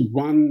is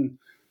one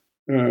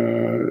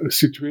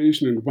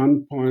situation and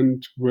one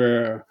point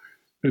where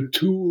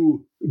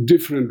two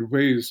different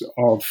ways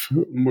of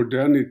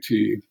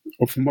modernity,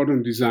 of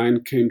modern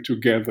design came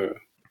together.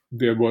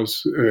 There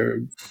was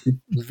a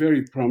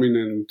very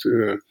prominent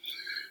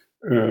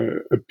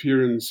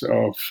appearance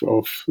of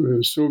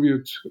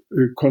Soviet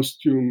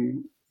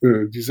costume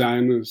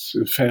designers,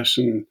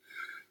 fashion,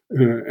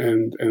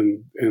 and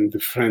the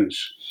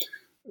French.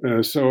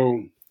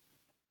 So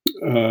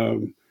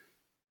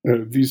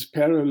these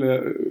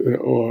parallel,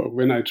 or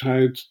when I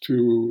tried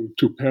to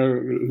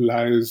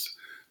parallelize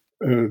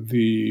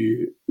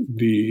the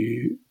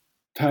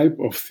type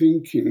of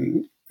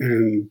thinking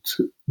and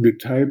the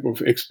type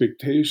of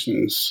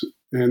expectations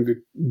and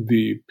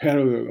the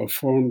parallel of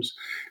forms,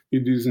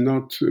 it is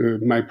not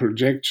my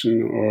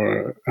projection,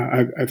 or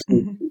I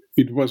think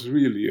it was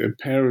really a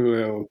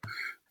parallel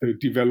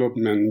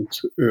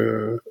development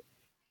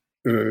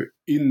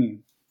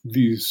in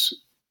these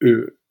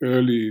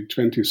early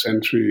 20th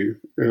century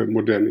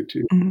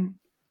modernity.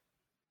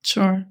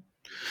 Sure.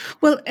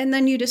 Well, and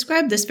then you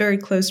describe this very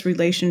close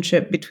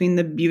relationship between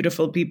the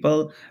beautiful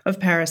people of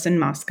Paris and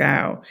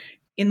Moscow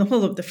in the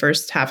whole of the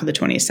first half of the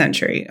 20th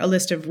century, a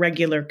list of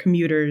regular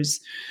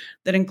commuters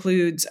that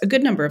includes a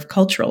good number of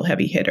cultural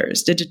heavy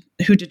hitters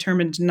who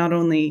determined not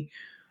only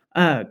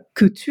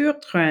couture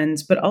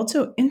trends, but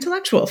also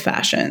intellectual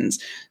fashions.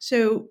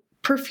 So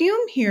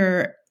perfume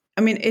here,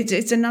 I mean,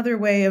 it's another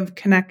way of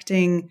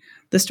connecting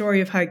the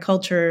story of high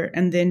culture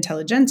and the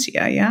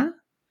intelligentsia, yeah?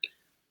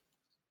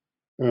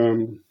 I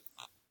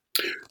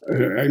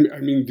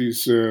mean,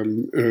 this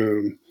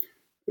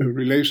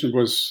relation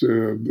was,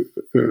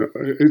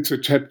 it's a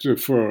chapter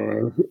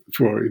for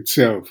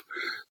itself.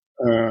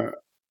 Karl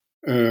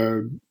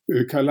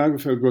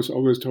Lagerfeld was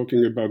always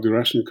talking about the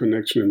Russian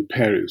connection in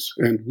Paris,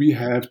 and we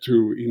have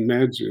to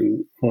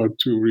imagine or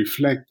to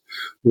reflect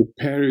that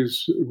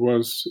Paris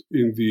was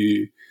in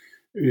the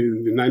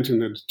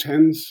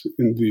 1910s,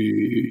 in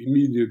the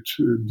immediate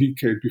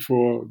decade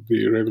before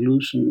the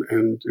revolution,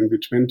 and in the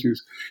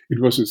 20s, it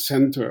was a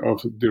center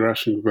of the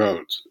Russian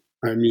world.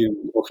 I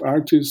mean, of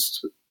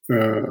artists,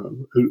 of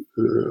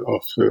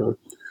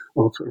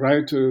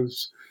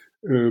writers,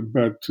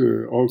 but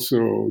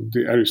also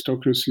the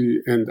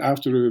aristocracy. And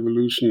after the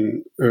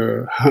revolution,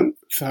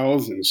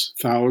 thousands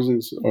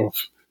of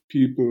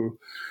people,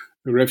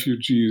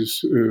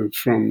 refugees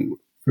from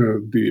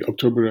the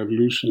October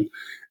Revolution,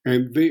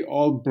 and they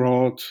all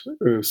brought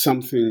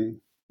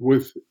something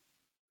with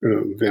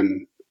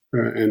them,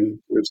 and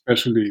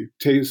especially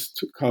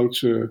taste,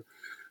 culture,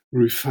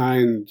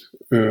 refined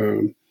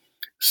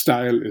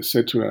style,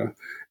 etc.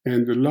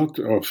 And a lot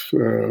of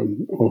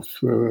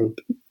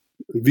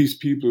these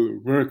people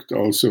worked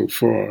also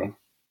for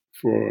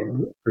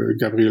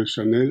Gabrielle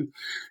Chanel,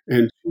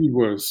 and he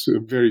was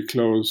very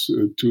close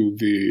to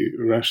the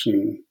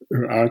Russian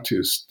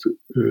artist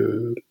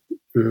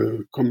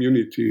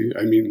community.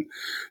 I mean,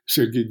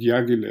 Sergei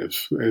Diaghilev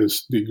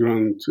as the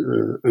grand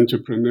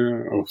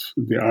entrepreneur of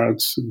the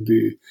arts,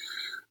 the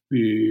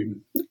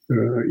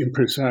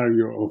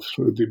impresario of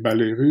the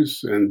Ballet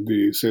Russe and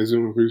the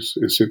Saison Russe,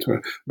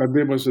 etc. But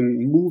there was a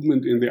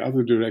movement in the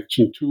other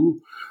direction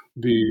too.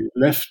 The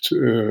left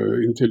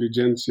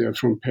intelligentsia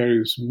from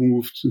Paris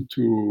moved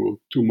to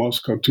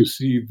Moscow to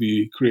see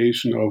the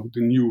creation of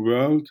the new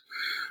world.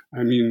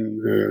 I mean,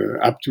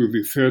 up to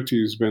the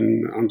 30s,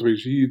 when André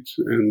Gide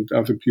and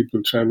other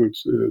people traveled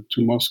to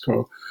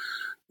Moscow,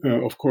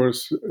 of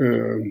course,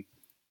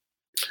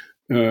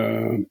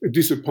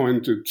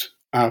 disappointed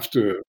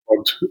after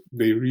what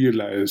they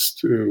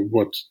realized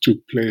what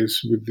took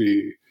place with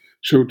the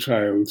show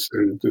trials,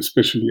 and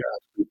especially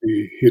after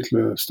the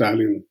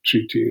Hitler-Stalin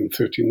treaty in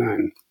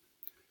 1939.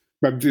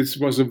 But this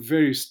was a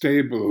very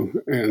stable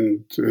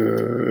and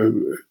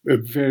a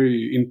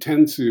very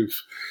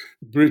intensive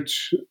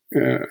bridge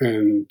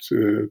and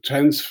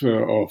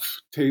transfer of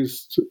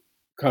taste,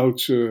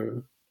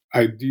 culture,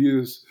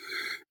 ideas,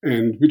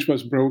 and which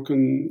was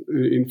broken,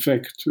 in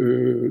fact,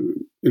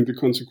 in the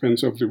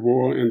consequence of the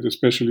war, and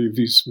especially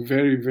this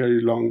very,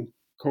 very long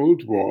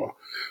Cold War,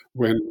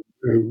 when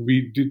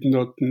we did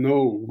not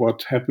know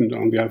what happened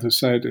on the other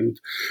side. And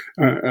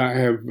I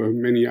have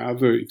many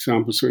other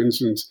examples. For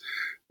instance,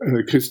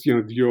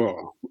 Christian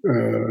Dior,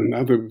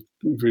 another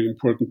very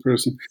important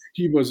person.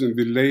 He was in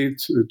the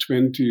late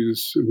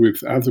 20s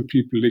with other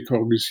people, Le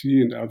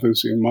Corbusier and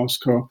others in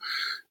Moscow,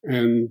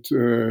 and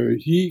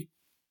he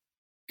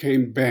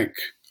came back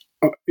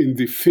in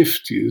the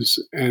 50s,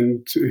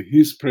 and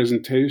his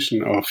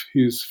presentation of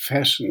his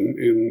fashion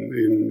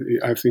in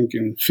I think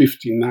in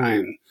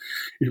 59,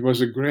 it was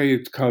a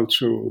great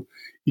cultural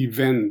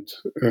event,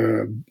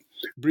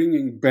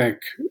 bringing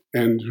back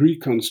and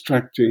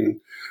reconstructing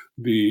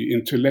the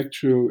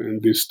intellectual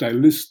and the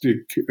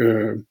stylistic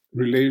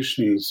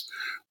relations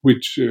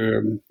which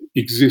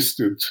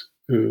existed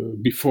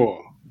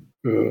before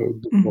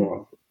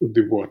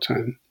the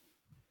wartime.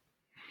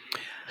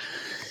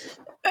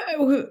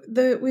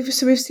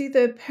 We see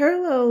the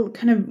parallel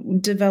kind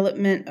of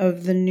development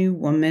of the new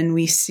woman.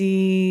 We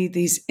see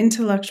these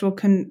intellectual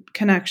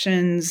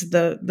connections,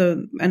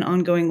 an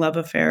ongoing love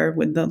affair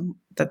with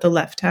that the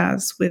left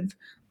has with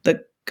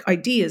the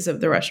ideas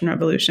of the Russian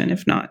Revolution,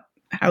 if not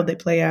how they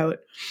play out.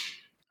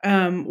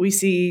 We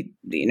see,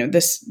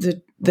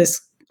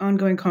 this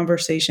ongoing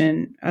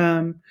conversation,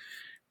 and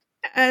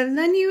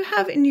then you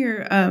have in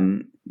your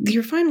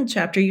final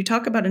chapter, you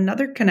talk about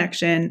another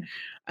connection.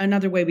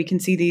 Another way we can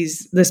see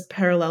this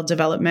parallel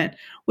development,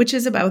 which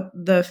is about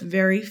the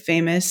very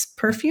famous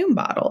perfume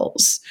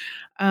bottles.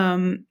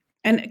 And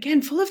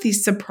again, full of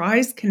these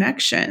surprise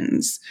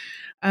connections.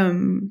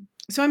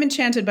 So I'm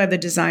enchanted by the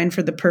design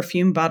for the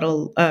perfume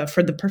bottle,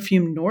 for the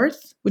perfume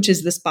North, which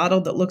is this bottle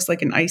that looks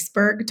like an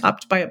iceberg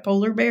topped by a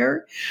polar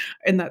bear.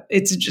 And that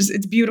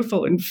it's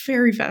beautiful and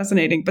very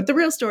fascinating. But the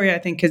real story, I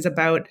think, is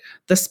about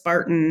the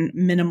Spartan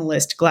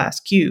minimalist glass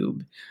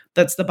cube.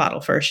 That's the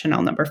bottle for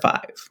Chanel No.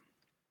 5.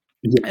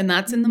 Yeah. And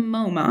that's in the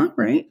MoMA,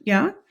 right?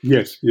 Yeah.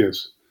 Yes.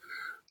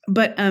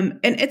 But and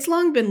it's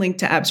long been linked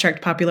to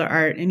abstract popular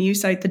art, and you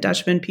cite the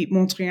Dutchman Piet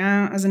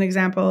Mondrian as an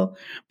example,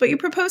 but you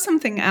propose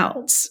something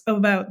else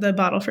about the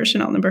bottle for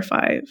Chanel No.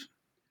 5.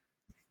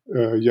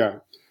 Yeah.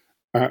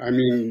 I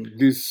mean,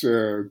 this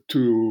to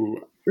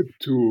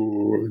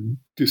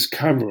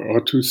discover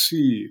or to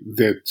see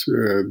that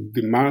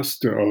the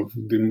master of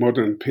the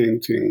modern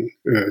painting,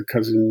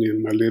 Kazimir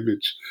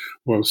Malevich,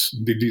 was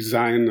the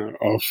designer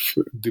of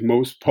the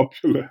most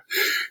popular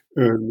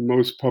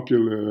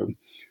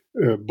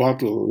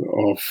bottle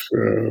of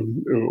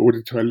eau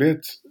de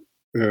toilette,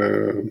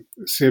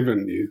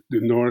 Sevigny,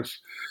 the North.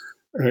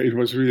 It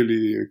was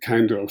really a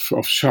kind of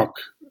shock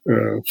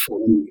for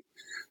me,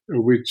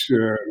 which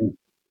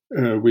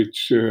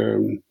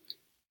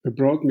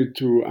brought me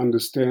to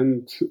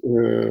understand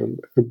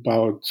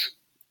about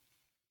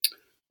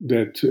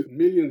that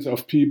millions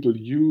of people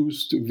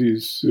used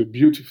this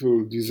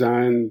beautiful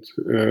designed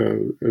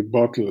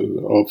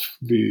bottle of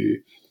the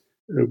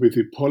with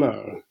the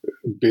polar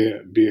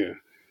bear.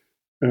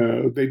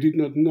 They did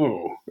not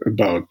know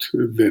about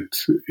that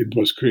it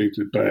was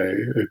created by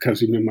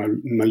Kazimir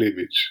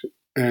Malevich.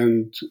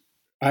 And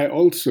I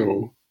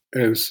also,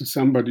 as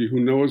somebody who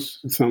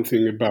knows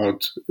something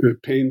about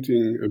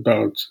painting,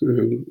 about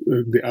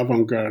the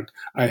avant-garde,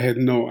 I had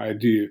no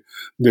idea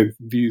that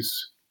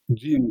this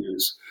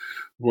genius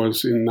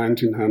was in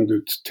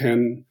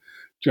 1910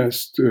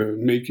 just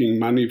making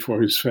money for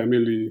his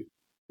family,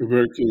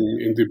 working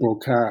in the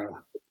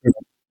brocart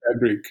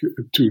fabric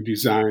to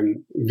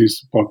design this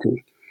bottle.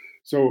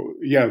 So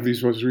yeah,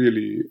 this was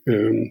really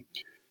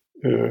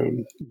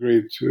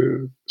great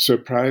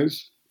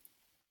surprise,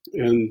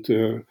 and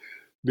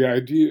the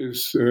idea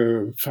is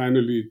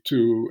finally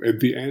to, at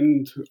the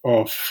end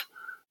of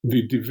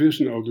the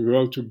division of the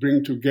world, to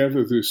bring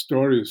together the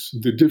stories,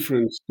 the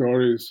different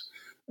stories,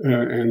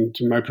 and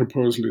my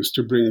proposal is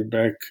to bring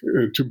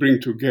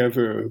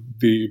together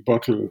the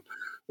bottle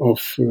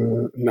of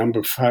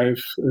number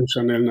 5,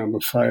 Chanel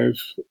number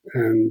 5,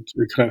 and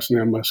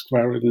Krasnaya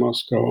Moskva in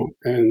Moscow,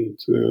 and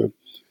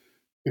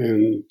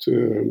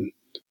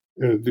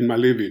the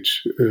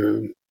Malevich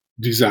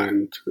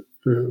designed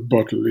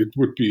bottle. It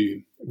would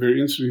be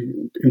very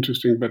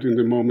interesting, but in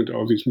the moment,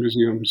 all these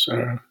museums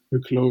are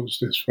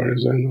closed, as far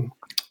as I know.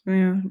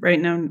 Yeah,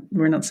 right now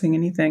we're not seeing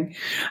anything.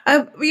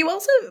 You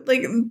also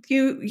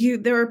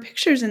there are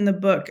pictures in the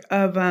book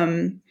of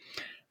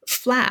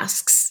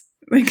flasks,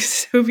 like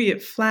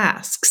Soviet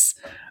flasks,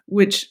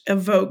 which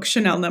evoke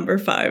Chanel number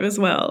 5 as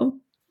well.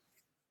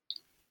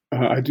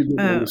 I didn't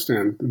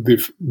understand the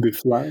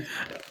flask.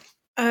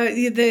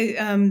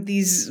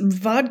 These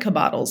vodka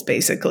bottles,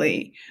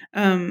 basically.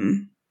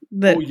 Oh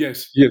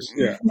yes,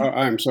 yeah.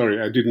 I'm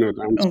sorry, I did not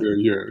answer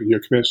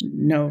your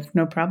question. No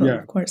problem.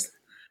 Yeah. Of course.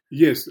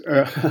 Yes.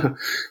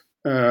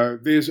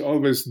 There's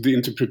always the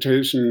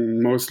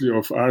interpretation, mostly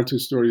of art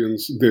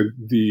historians, that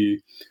the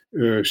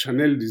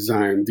Chanel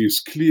design, these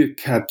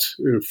clear-cut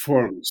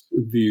forms,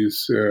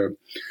 these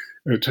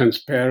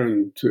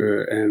transparent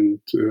and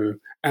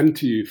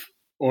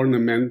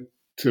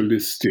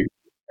anti-ornamentalistic,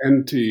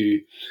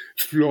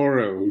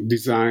 anti-floral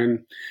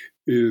design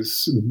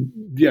is,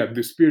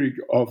 the spirit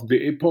of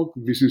the epoch.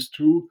 This is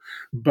true,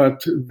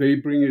 but they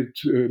bring it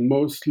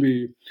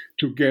mostly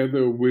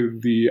together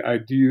with the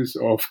ideas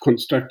of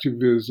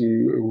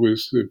constructivism,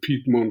 with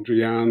Piet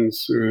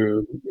Mondrian's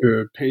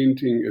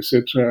painting,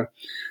 etc.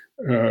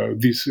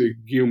 This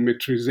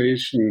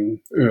geometrization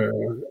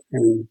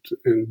and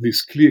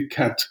these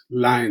clear-cut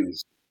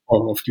lines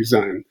of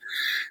design.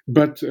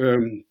 But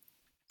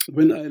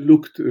when I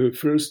looked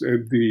first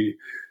at the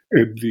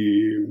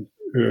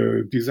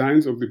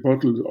designs of the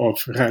bottles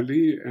of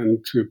Raleigh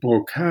and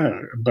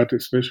Brocard, but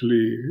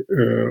especially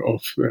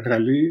of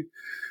Raleigh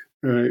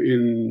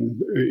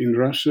in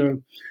Russia,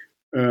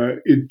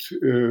 it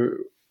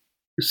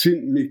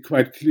seemed me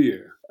quite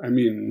clear. I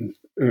mean,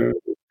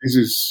 this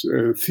is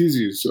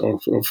thesis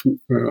of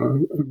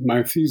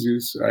my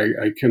thesis.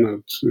 I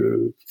cannot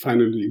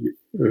finally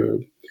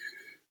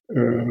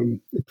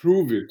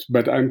prove it,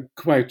 but I'm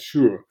quite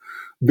sure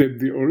that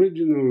the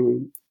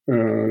original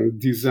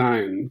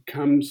design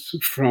comes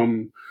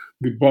from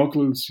the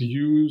bottles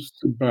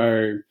used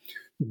by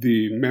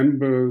the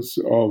members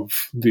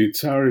of the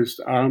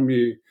Tsarist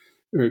army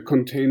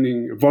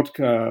containing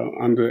vodka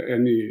under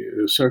any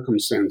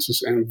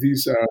circumstances, and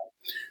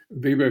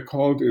they were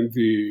called in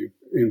the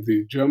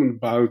German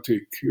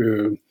Baltic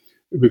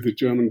with the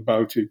German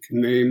Baltic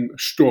name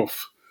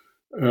Stoff,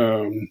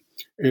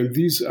 and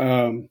these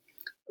are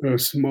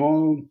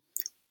small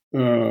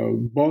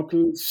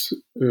bottles,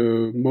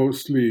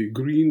 mostly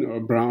green or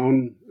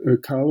brown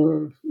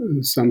color,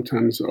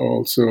 sometimes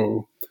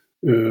also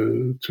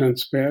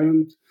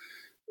transparent,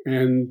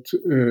 And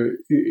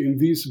in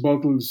these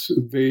bottles,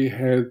 they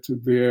had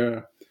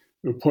their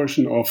a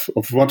portion of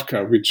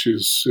vodka, which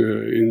is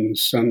in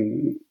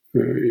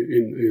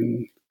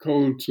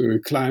cold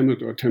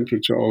climate or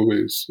temperature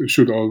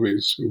should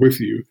always with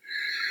you.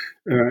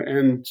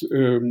 And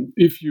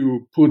if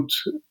you put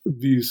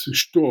these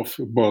Stoff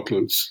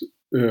bottles,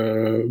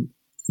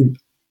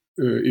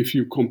 if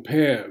you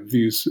compare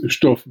these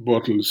Stoff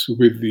bottles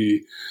with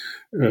the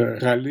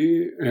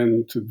Raleigh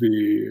and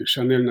the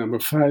Chanel No.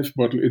 5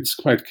 bottle, it's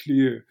quite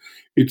clear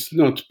it's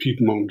not Piet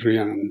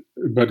Mondrian,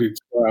 but it's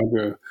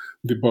rather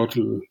the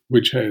bottle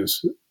which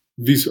has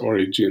this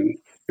origin,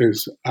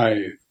 as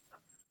I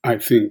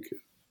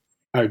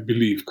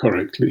believe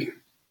correctly.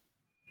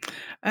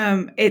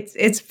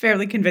 It's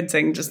fairly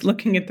convincing just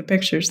looking at the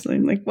pictures.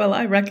 I'm like, well,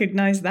 I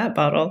recognize that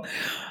bottle.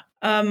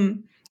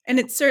 And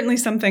it's certainly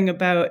something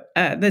about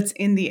that's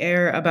in the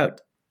air about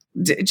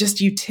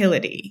just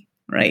utility,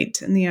 right?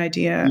 And the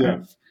idea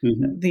of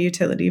the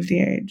utility of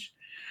the age.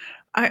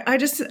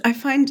 I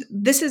find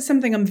this is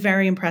something I'm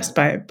very impressed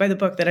by the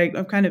book, that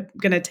I'm kind of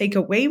going to take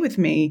away with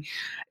me,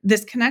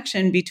 this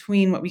connection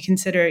between what we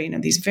consider,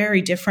 these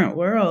very different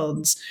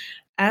worlds,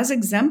 as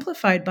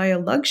exemplified by a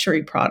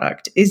luxury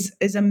product, is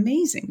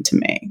amazing to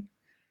me.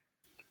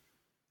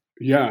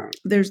 Yeah.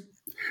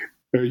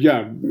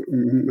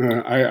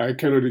 I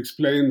cannot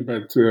explain,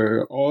 but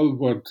all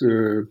what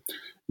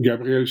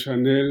Gabrielle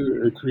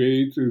Chanel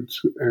created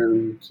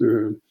and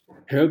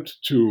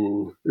helped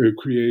to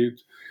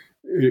create,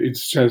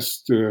 it's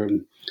just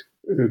the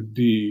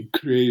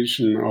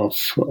creation of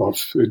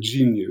a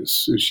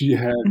genius. She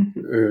had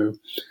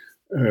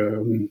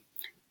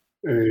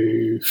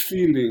a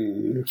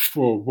feeling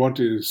for what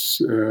is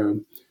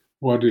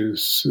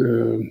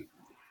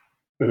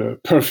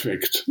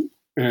perfect,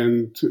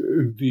 and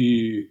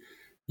the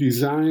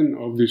design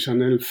of the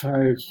Chanel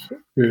 5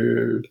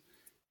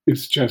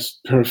 is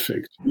just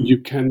perfect. You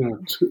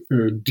cannot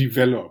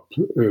develop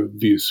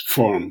this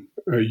form.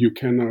 You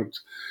cannot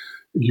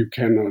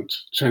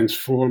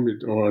transform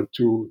it or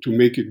to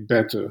make it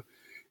better.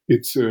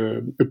 It's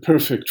a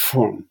perfect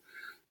form.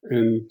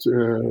 And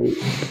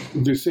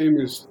the same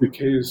is the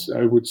case,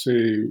 I would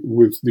say,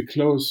 with the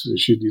clothes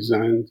she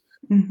designed.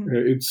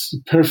 It's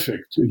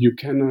perfect. You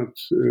cannot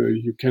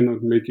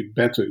make it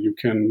better. You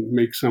can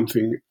make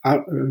something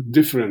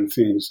different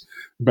things,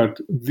 but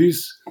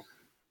this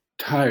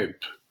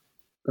type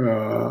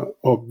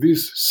of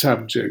this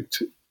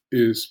subject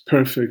is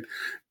perfect,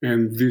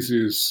 and this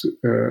is,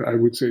 I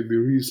would say, the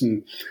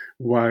reason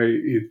why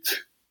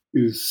it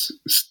is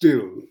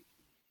still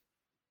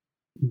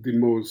the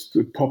most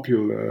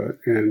popular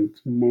and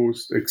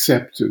most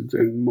accepted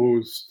and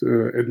most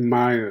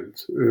admired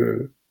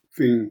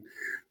thing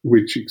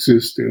which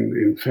exists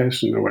in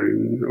fashion or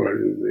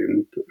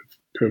in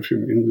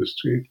perfume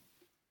industry.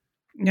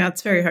 Yeah,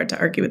 it's very hard to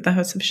argue with the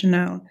House of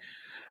Chanel.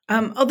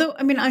 Although,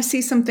 I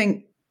see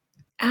something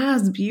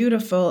as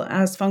beautiful,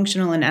 as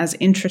functional, and as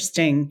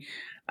interesting,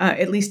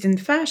 at least in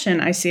fashion.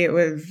 I see it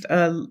with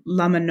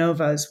La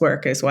Manova's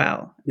work as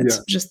well. It's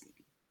just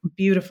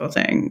beautiful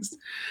things.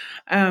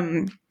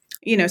 So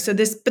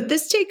this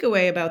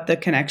takeaway about the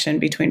connection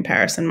between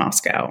Paris and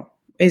Moscow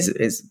is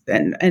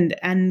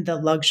and the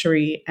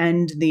luxury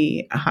and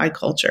the high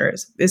culture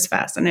is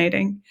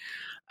fascinating.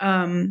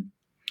 And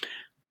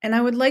I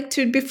would like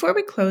to, before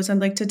we close, I'd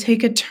like to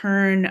take a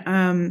turn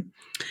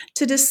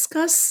to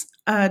discuss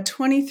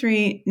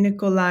 23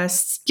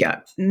 Nikolskaya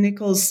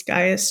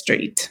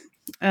Street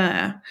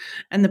and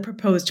the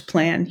proposed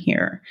plan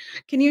here.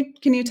 Can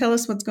you tell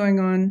us what's going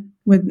on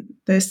with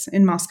this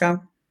in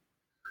Moscow?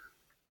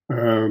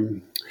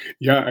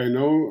 I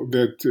know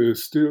that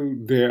still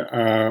they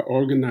are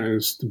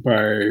organized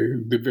by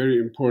the very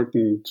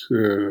important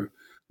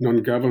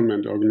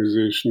non-government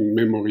organization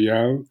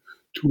Memorial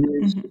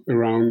tours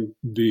around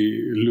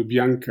the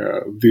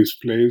Lubyanka, this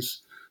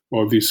place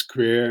or this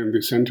square in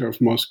the center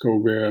of Moscow,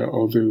 where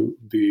all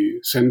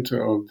the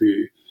center of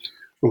the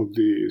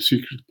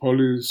secret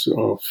police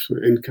of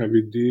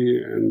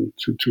NKVD and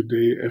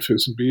today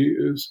FSB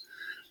is.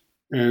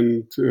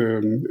 And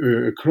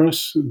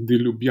across the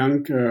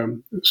Lubyanka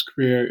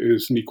square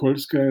is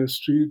Nikolskaya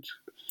Street,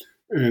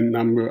 and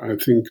number, I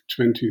think,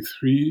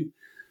 23.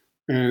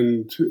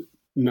 And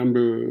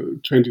number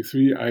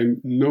 23, I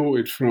know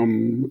it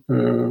from,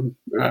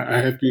 I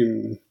have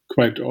been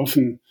quite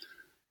often,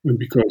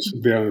 because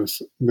there are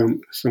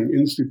some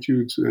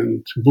institutes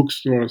and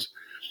bookstores.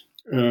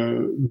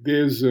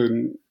 There's a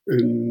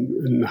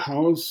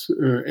house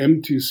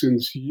empty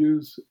since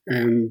years,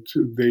 and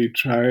they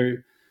try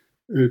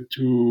and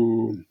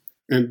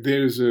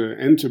there's an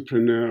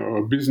entrepreneur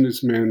or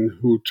businessman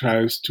who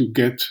tries to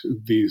get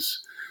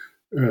this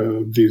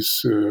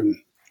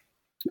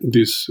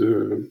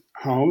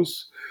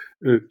house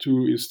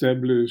to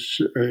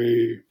establish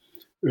a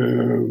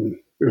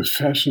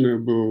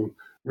fashionable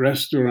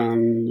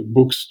restaurant,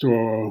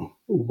 bookstore,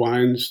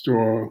 wine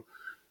store,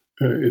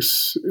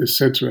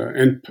 etc.,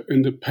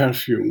 and a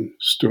perfume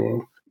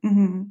store.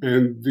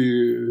 And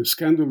the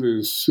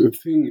scandalous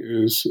thing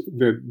is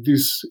that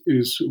this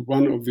is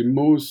one of the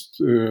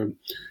most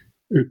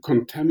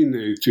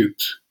contaminated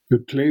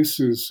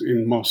places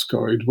in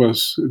Moscow. It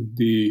was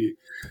the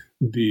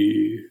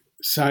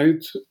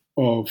site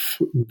of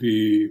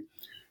the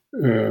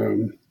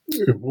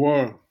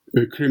war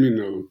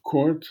criminal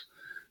court,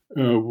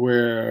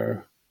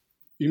 where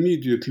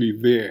immediately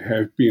there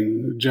have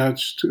been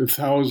judged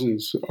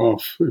thousands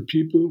of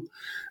people,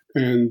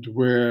 and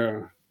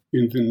where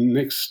in the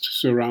next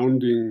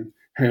surrounding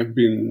have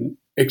been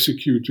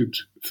executed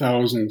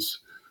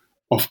thousands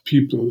of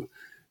people.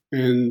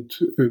 And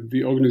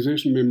the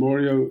organization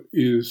Memorial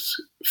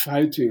is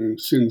fighting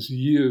since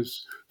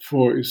years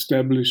for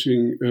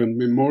establishing a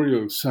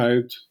memorial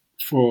site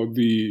for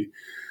the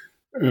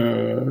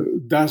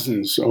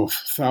dozens of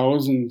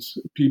thousands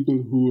of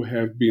people who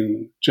have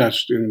been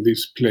judged in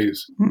this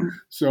place.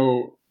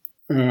 So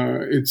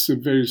it's a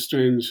very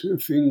strange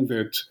thing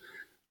that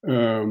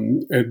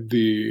at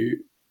the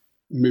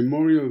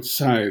memorial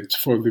site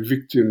for the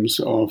victims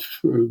of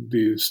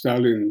the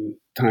Stalin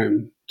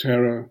time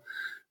terror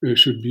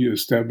should be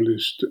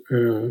established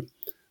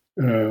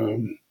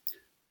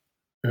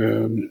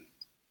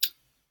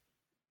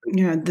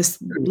this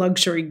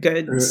luxury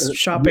goods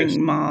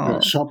shopping mall.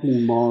 A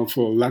shopping mall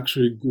for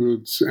luxury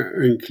goods,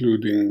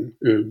 including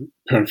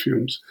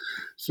perfumes.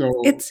 So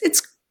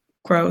it's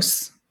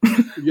gross.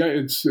 Yeah,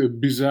 it's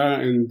bizarre,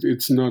 and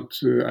it's not.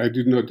 I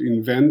did not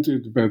invent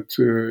it, but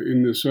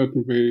in a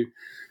certain way,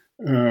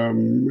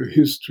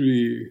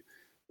 history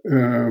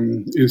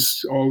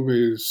is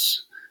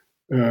always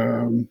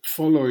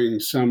following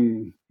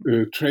some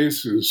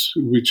traces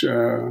which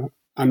are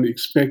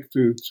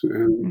unexpected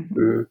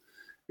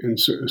and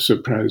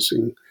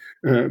surprising.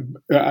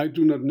 I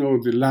do not know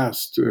the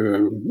last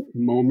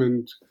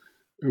moment,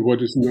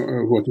 what is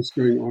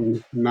going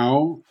on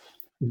now,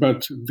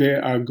 but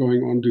there are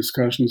going on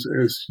discussions,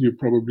 as you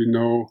probably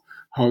know,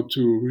 how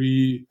to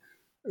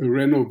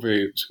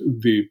renovate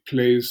the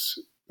place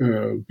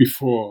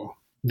before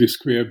the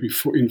square,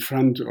 before in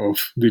front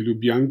of the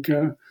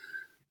Lubyanka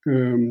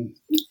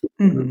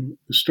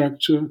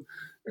structure.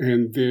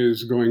 And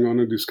there's going on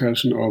a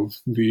discussion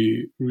of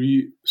the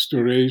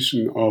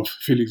restoration of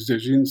Felix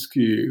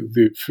Dzerzhinsky,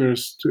 the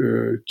first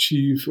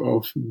chief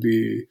of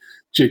the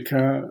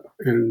JK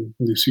and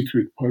the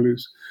secret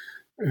police.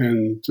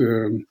 And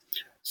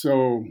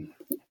so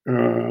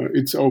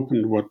it's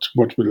open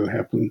what will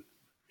happen.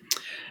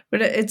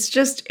 But it's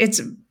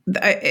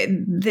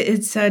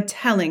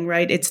telling,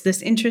 right? It's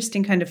this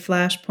interesting kind of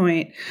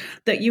flashpoint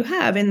that you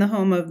have in the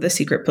home of the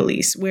secret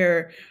police,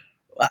 where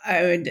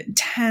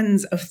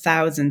tens of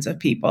thousands of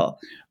people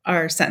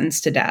are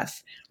sentenced to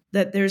death.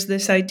 That there's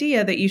this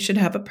idea that you should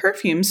have a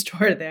perfume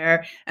store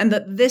there, and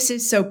that this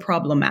is so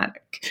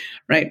problematic,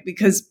 right?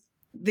 Because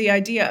the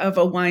idea of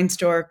a wine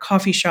store,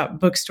 coffee shop,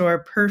 bookstore,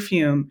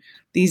 perfume,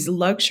 these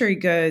luxury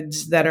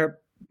goods that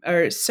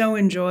are so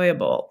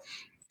enjoyable,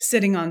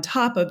 sitting on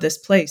top of this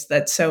place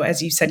that's so,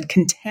 as you said,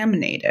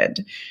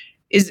 contaminated,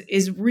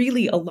 is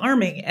really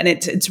alarming, and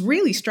it's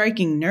really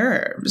striking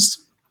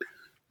nerves.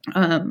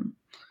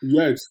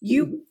 Yes.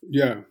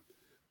 Yeah.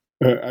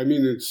 I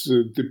mean, it's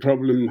the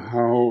problem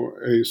how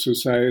a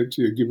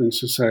given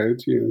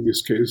society, in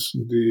this case,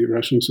 the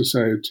Russian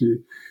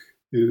society,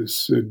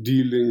 is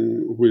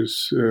dealing with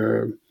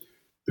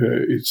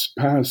its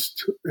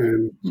past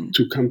and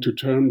to come to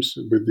terms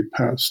with the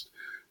past.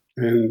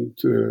 And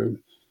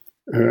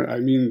I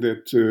mean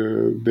that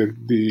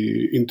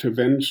the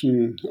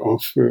intervention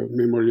of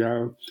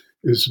Memorial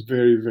is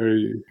very,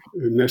 very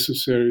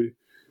necessary.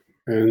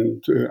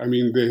 And I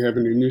mean, they have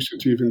an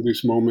initiative in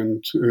this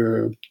moment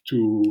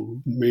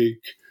to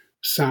make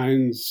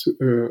signs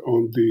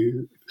on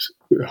the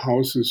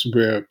houses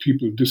where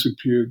people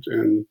disappeared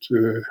and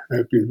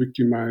have been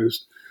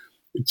victimized.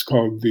 It's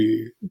called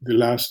the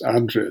last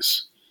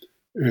address.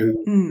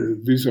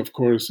 And this, of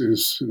course,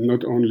 is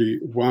not only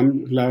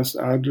one last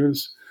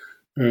address.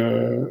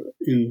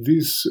 In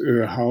this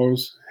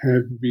house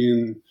have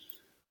been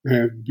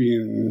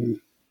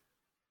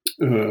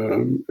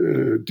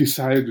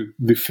decided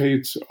the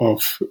fates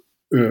of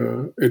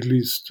at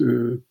least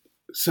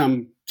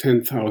some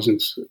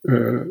 10,000,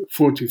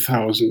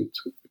 40,000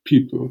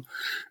 people.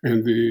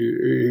 And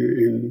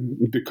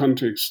in the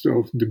context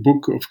of the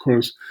book, of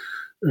course,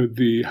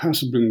 the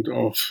husband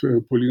of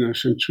Polina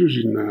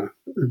Shenchuzhina,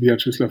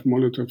 Vyacheslav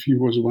Molotov, he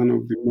was one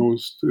of the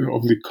most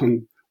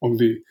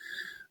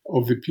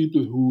of the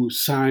people who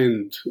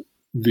signed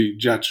the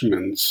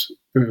judgments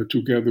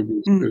together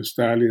with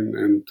Stalin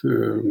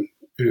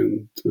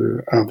and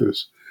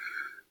others.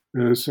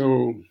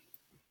 So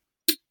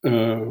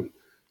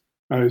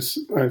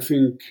I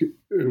think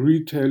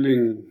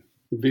retelling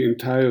the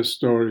entire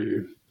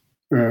story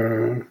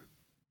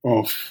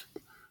of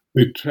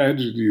the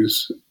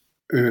tragedies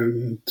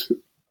and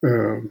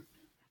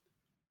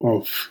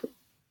of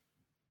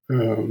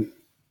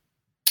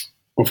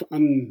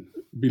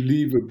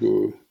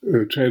unbelievable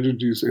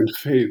tragedies and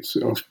fates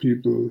of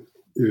people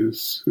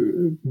is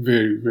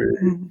very,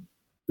 very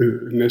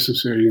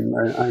necessary. And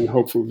I'm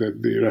hopeful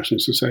that the Russian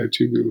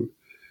society will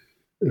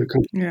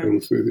come to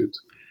terms with it.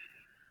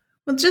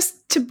 Well,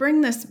 just to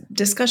bring this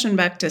discussion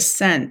back to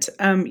scent,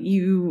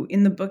 you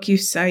in the book you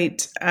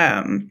cite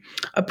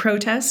a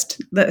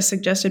protest, a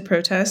suggested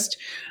protest,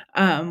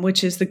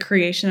 which is the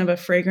creation of a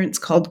fragrance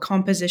called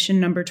Composition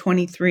Number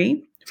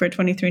 23 for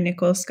 23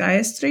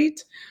 Nikolskaya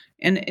Street.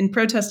 And in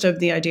protest of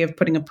the idea of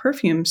putting a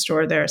perfume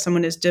store there,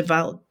 someone has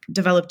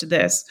developed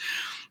this.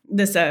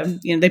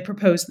 They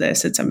proposed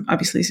this. It's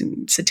obviously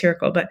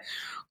satirical, but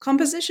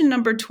Composition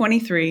Number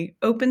 23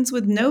 opens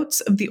with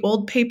notes of the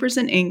old papers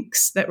and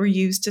inks that were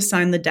used to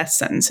sign the death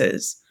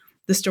sentences.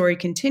 The story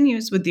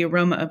continues with the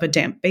aroma of a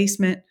damp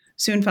basement,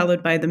 soon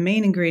followed by the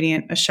main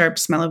ingredient, a sharp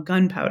smell of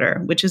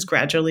gunpowder, which is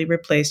gradually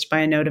replaced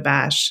by a note of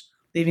ash,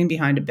 leaving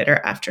behind a bitter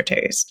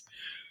aftertaste,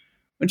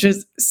 which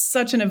is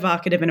such an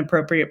evocative and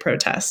appropriate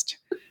protest.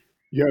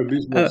 Yeah,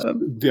 this was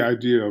the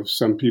idea of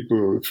some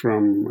people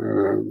from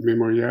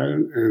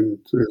Memorial, and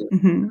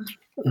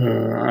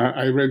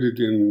I read it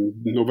in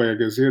Novaya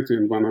Gazeta,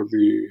 in one of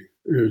the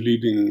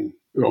leading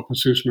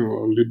oppositional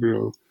or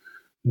liberal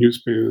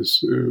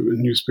newspapers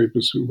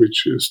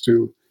which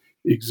still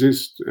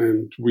exist,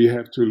 and we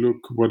have to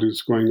look what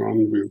is going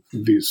on with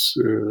this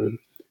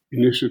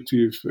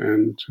initiative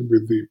and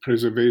with the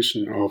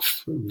preservation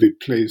of the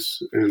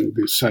place and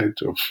the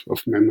site of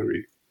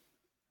memory.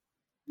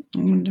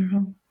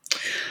 Wonderful.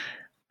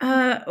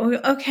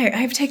 Okay,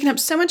 I've taken up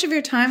so much of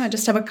your time. I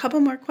just have a couple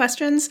more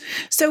questions.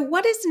 So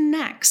what is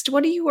next?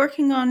 What are you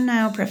working on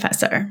now,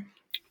 Professor?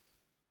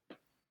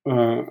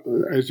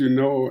 As you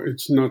know,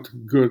 it's not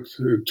good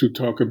to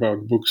talk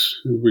about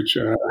books which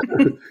are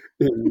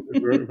in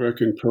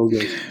work in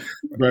progress,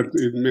 but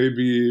it may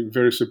be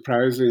very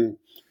surprising.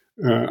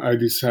 I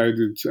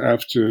decided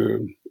after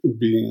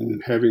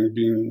having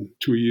been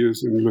 2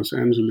 years in Los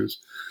Angeles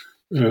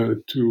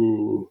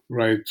to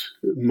write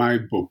my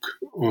book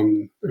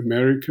on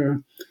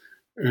America,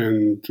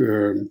 and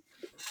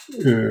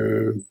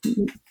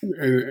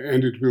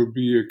it will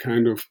be a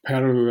kind of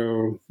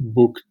parallel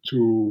book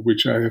to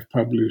which I have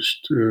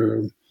published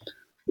 3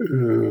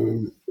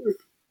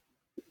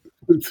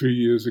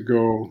 years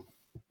ago,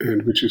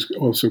 and which is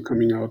also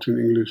coming out in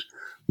English,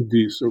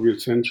 The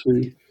Soviet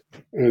Century.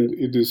 And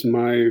it is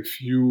my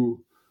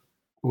view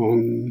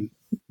on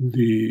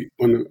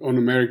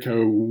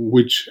America,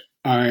 which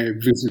I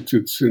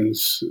visited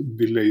since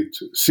the late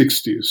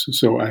 60s,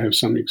 so I have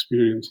some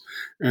experience.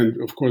 And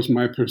of course,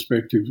 my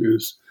perspective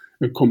is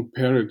a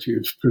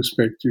comparative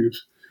perspective.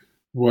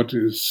 What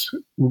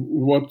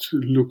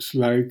looks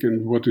like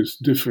and what is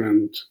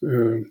different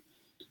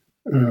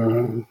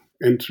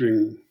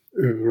entering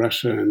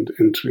Russia and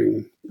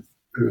entering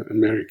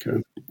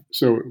America.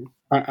 So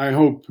I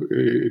hope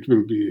it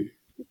will be.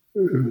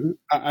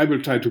 I will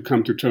try to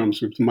come to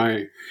terms with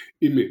my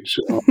image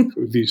of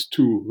these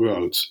two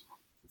worlds.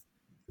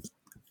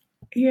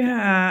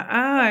 Yeah,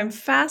 I'm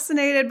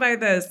fascinated by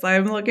this.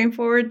 I'm looking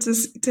forward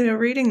to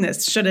reading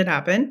this, should it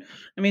happen.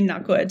 I mean,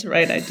 not good,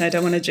 right? I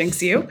don't want to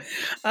jinx you.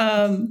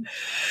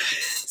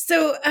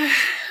 So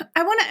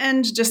I want to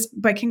end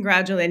just by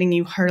congratulating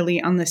you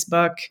heartily on this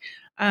book.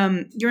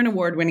 You're an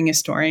award-winning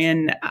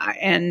historian,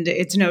 and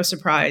it's no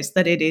surprise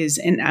that it is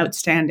an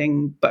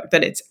outstanding book,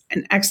 that it's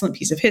an excellent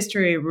piece of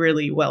history,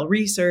 really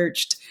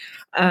well-researched.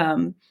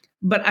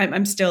 But I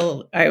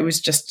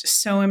was just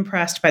so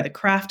impressed by the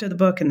craft of the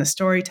book and the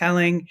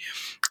storytelling.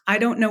 I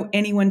don't know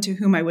anyone to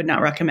whom I would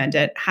not recommend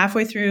it.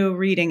 Halfway through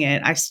reading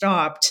it, I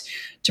stopped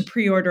to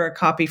pre-order a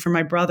copy for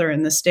my brother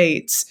in the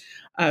States,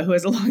 who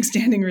has a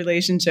long-standing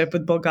relationship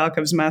with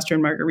Bulgakov's Master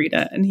and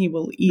Margarita, and he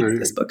will eat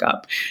this book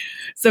up.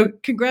 So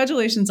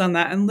congratulations on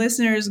that. And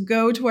listeners,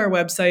 go to our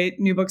website,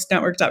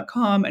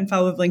 newbooksnetwork.com, and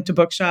follow the link to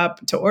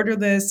Bookshop to order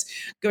this.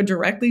 Go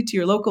directly to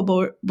your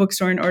local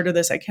bookstore and order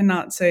this. I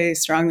cannot say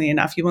strongly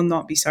enough, you will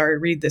not be sorry.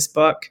 Read this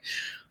book.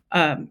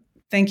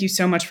 Thank you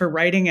so much for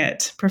writing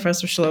it,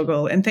 Professor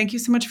Schlogl, and thank you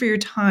so much for your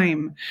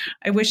time.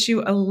 I wish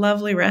you a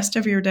lovely rest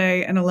of your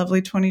day and a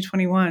lovely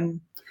 2021.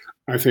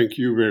 I thank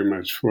you very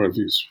much for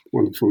this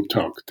wonderful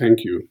talk.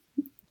 Thank you.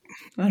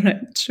 All right.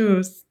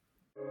 Tschüss.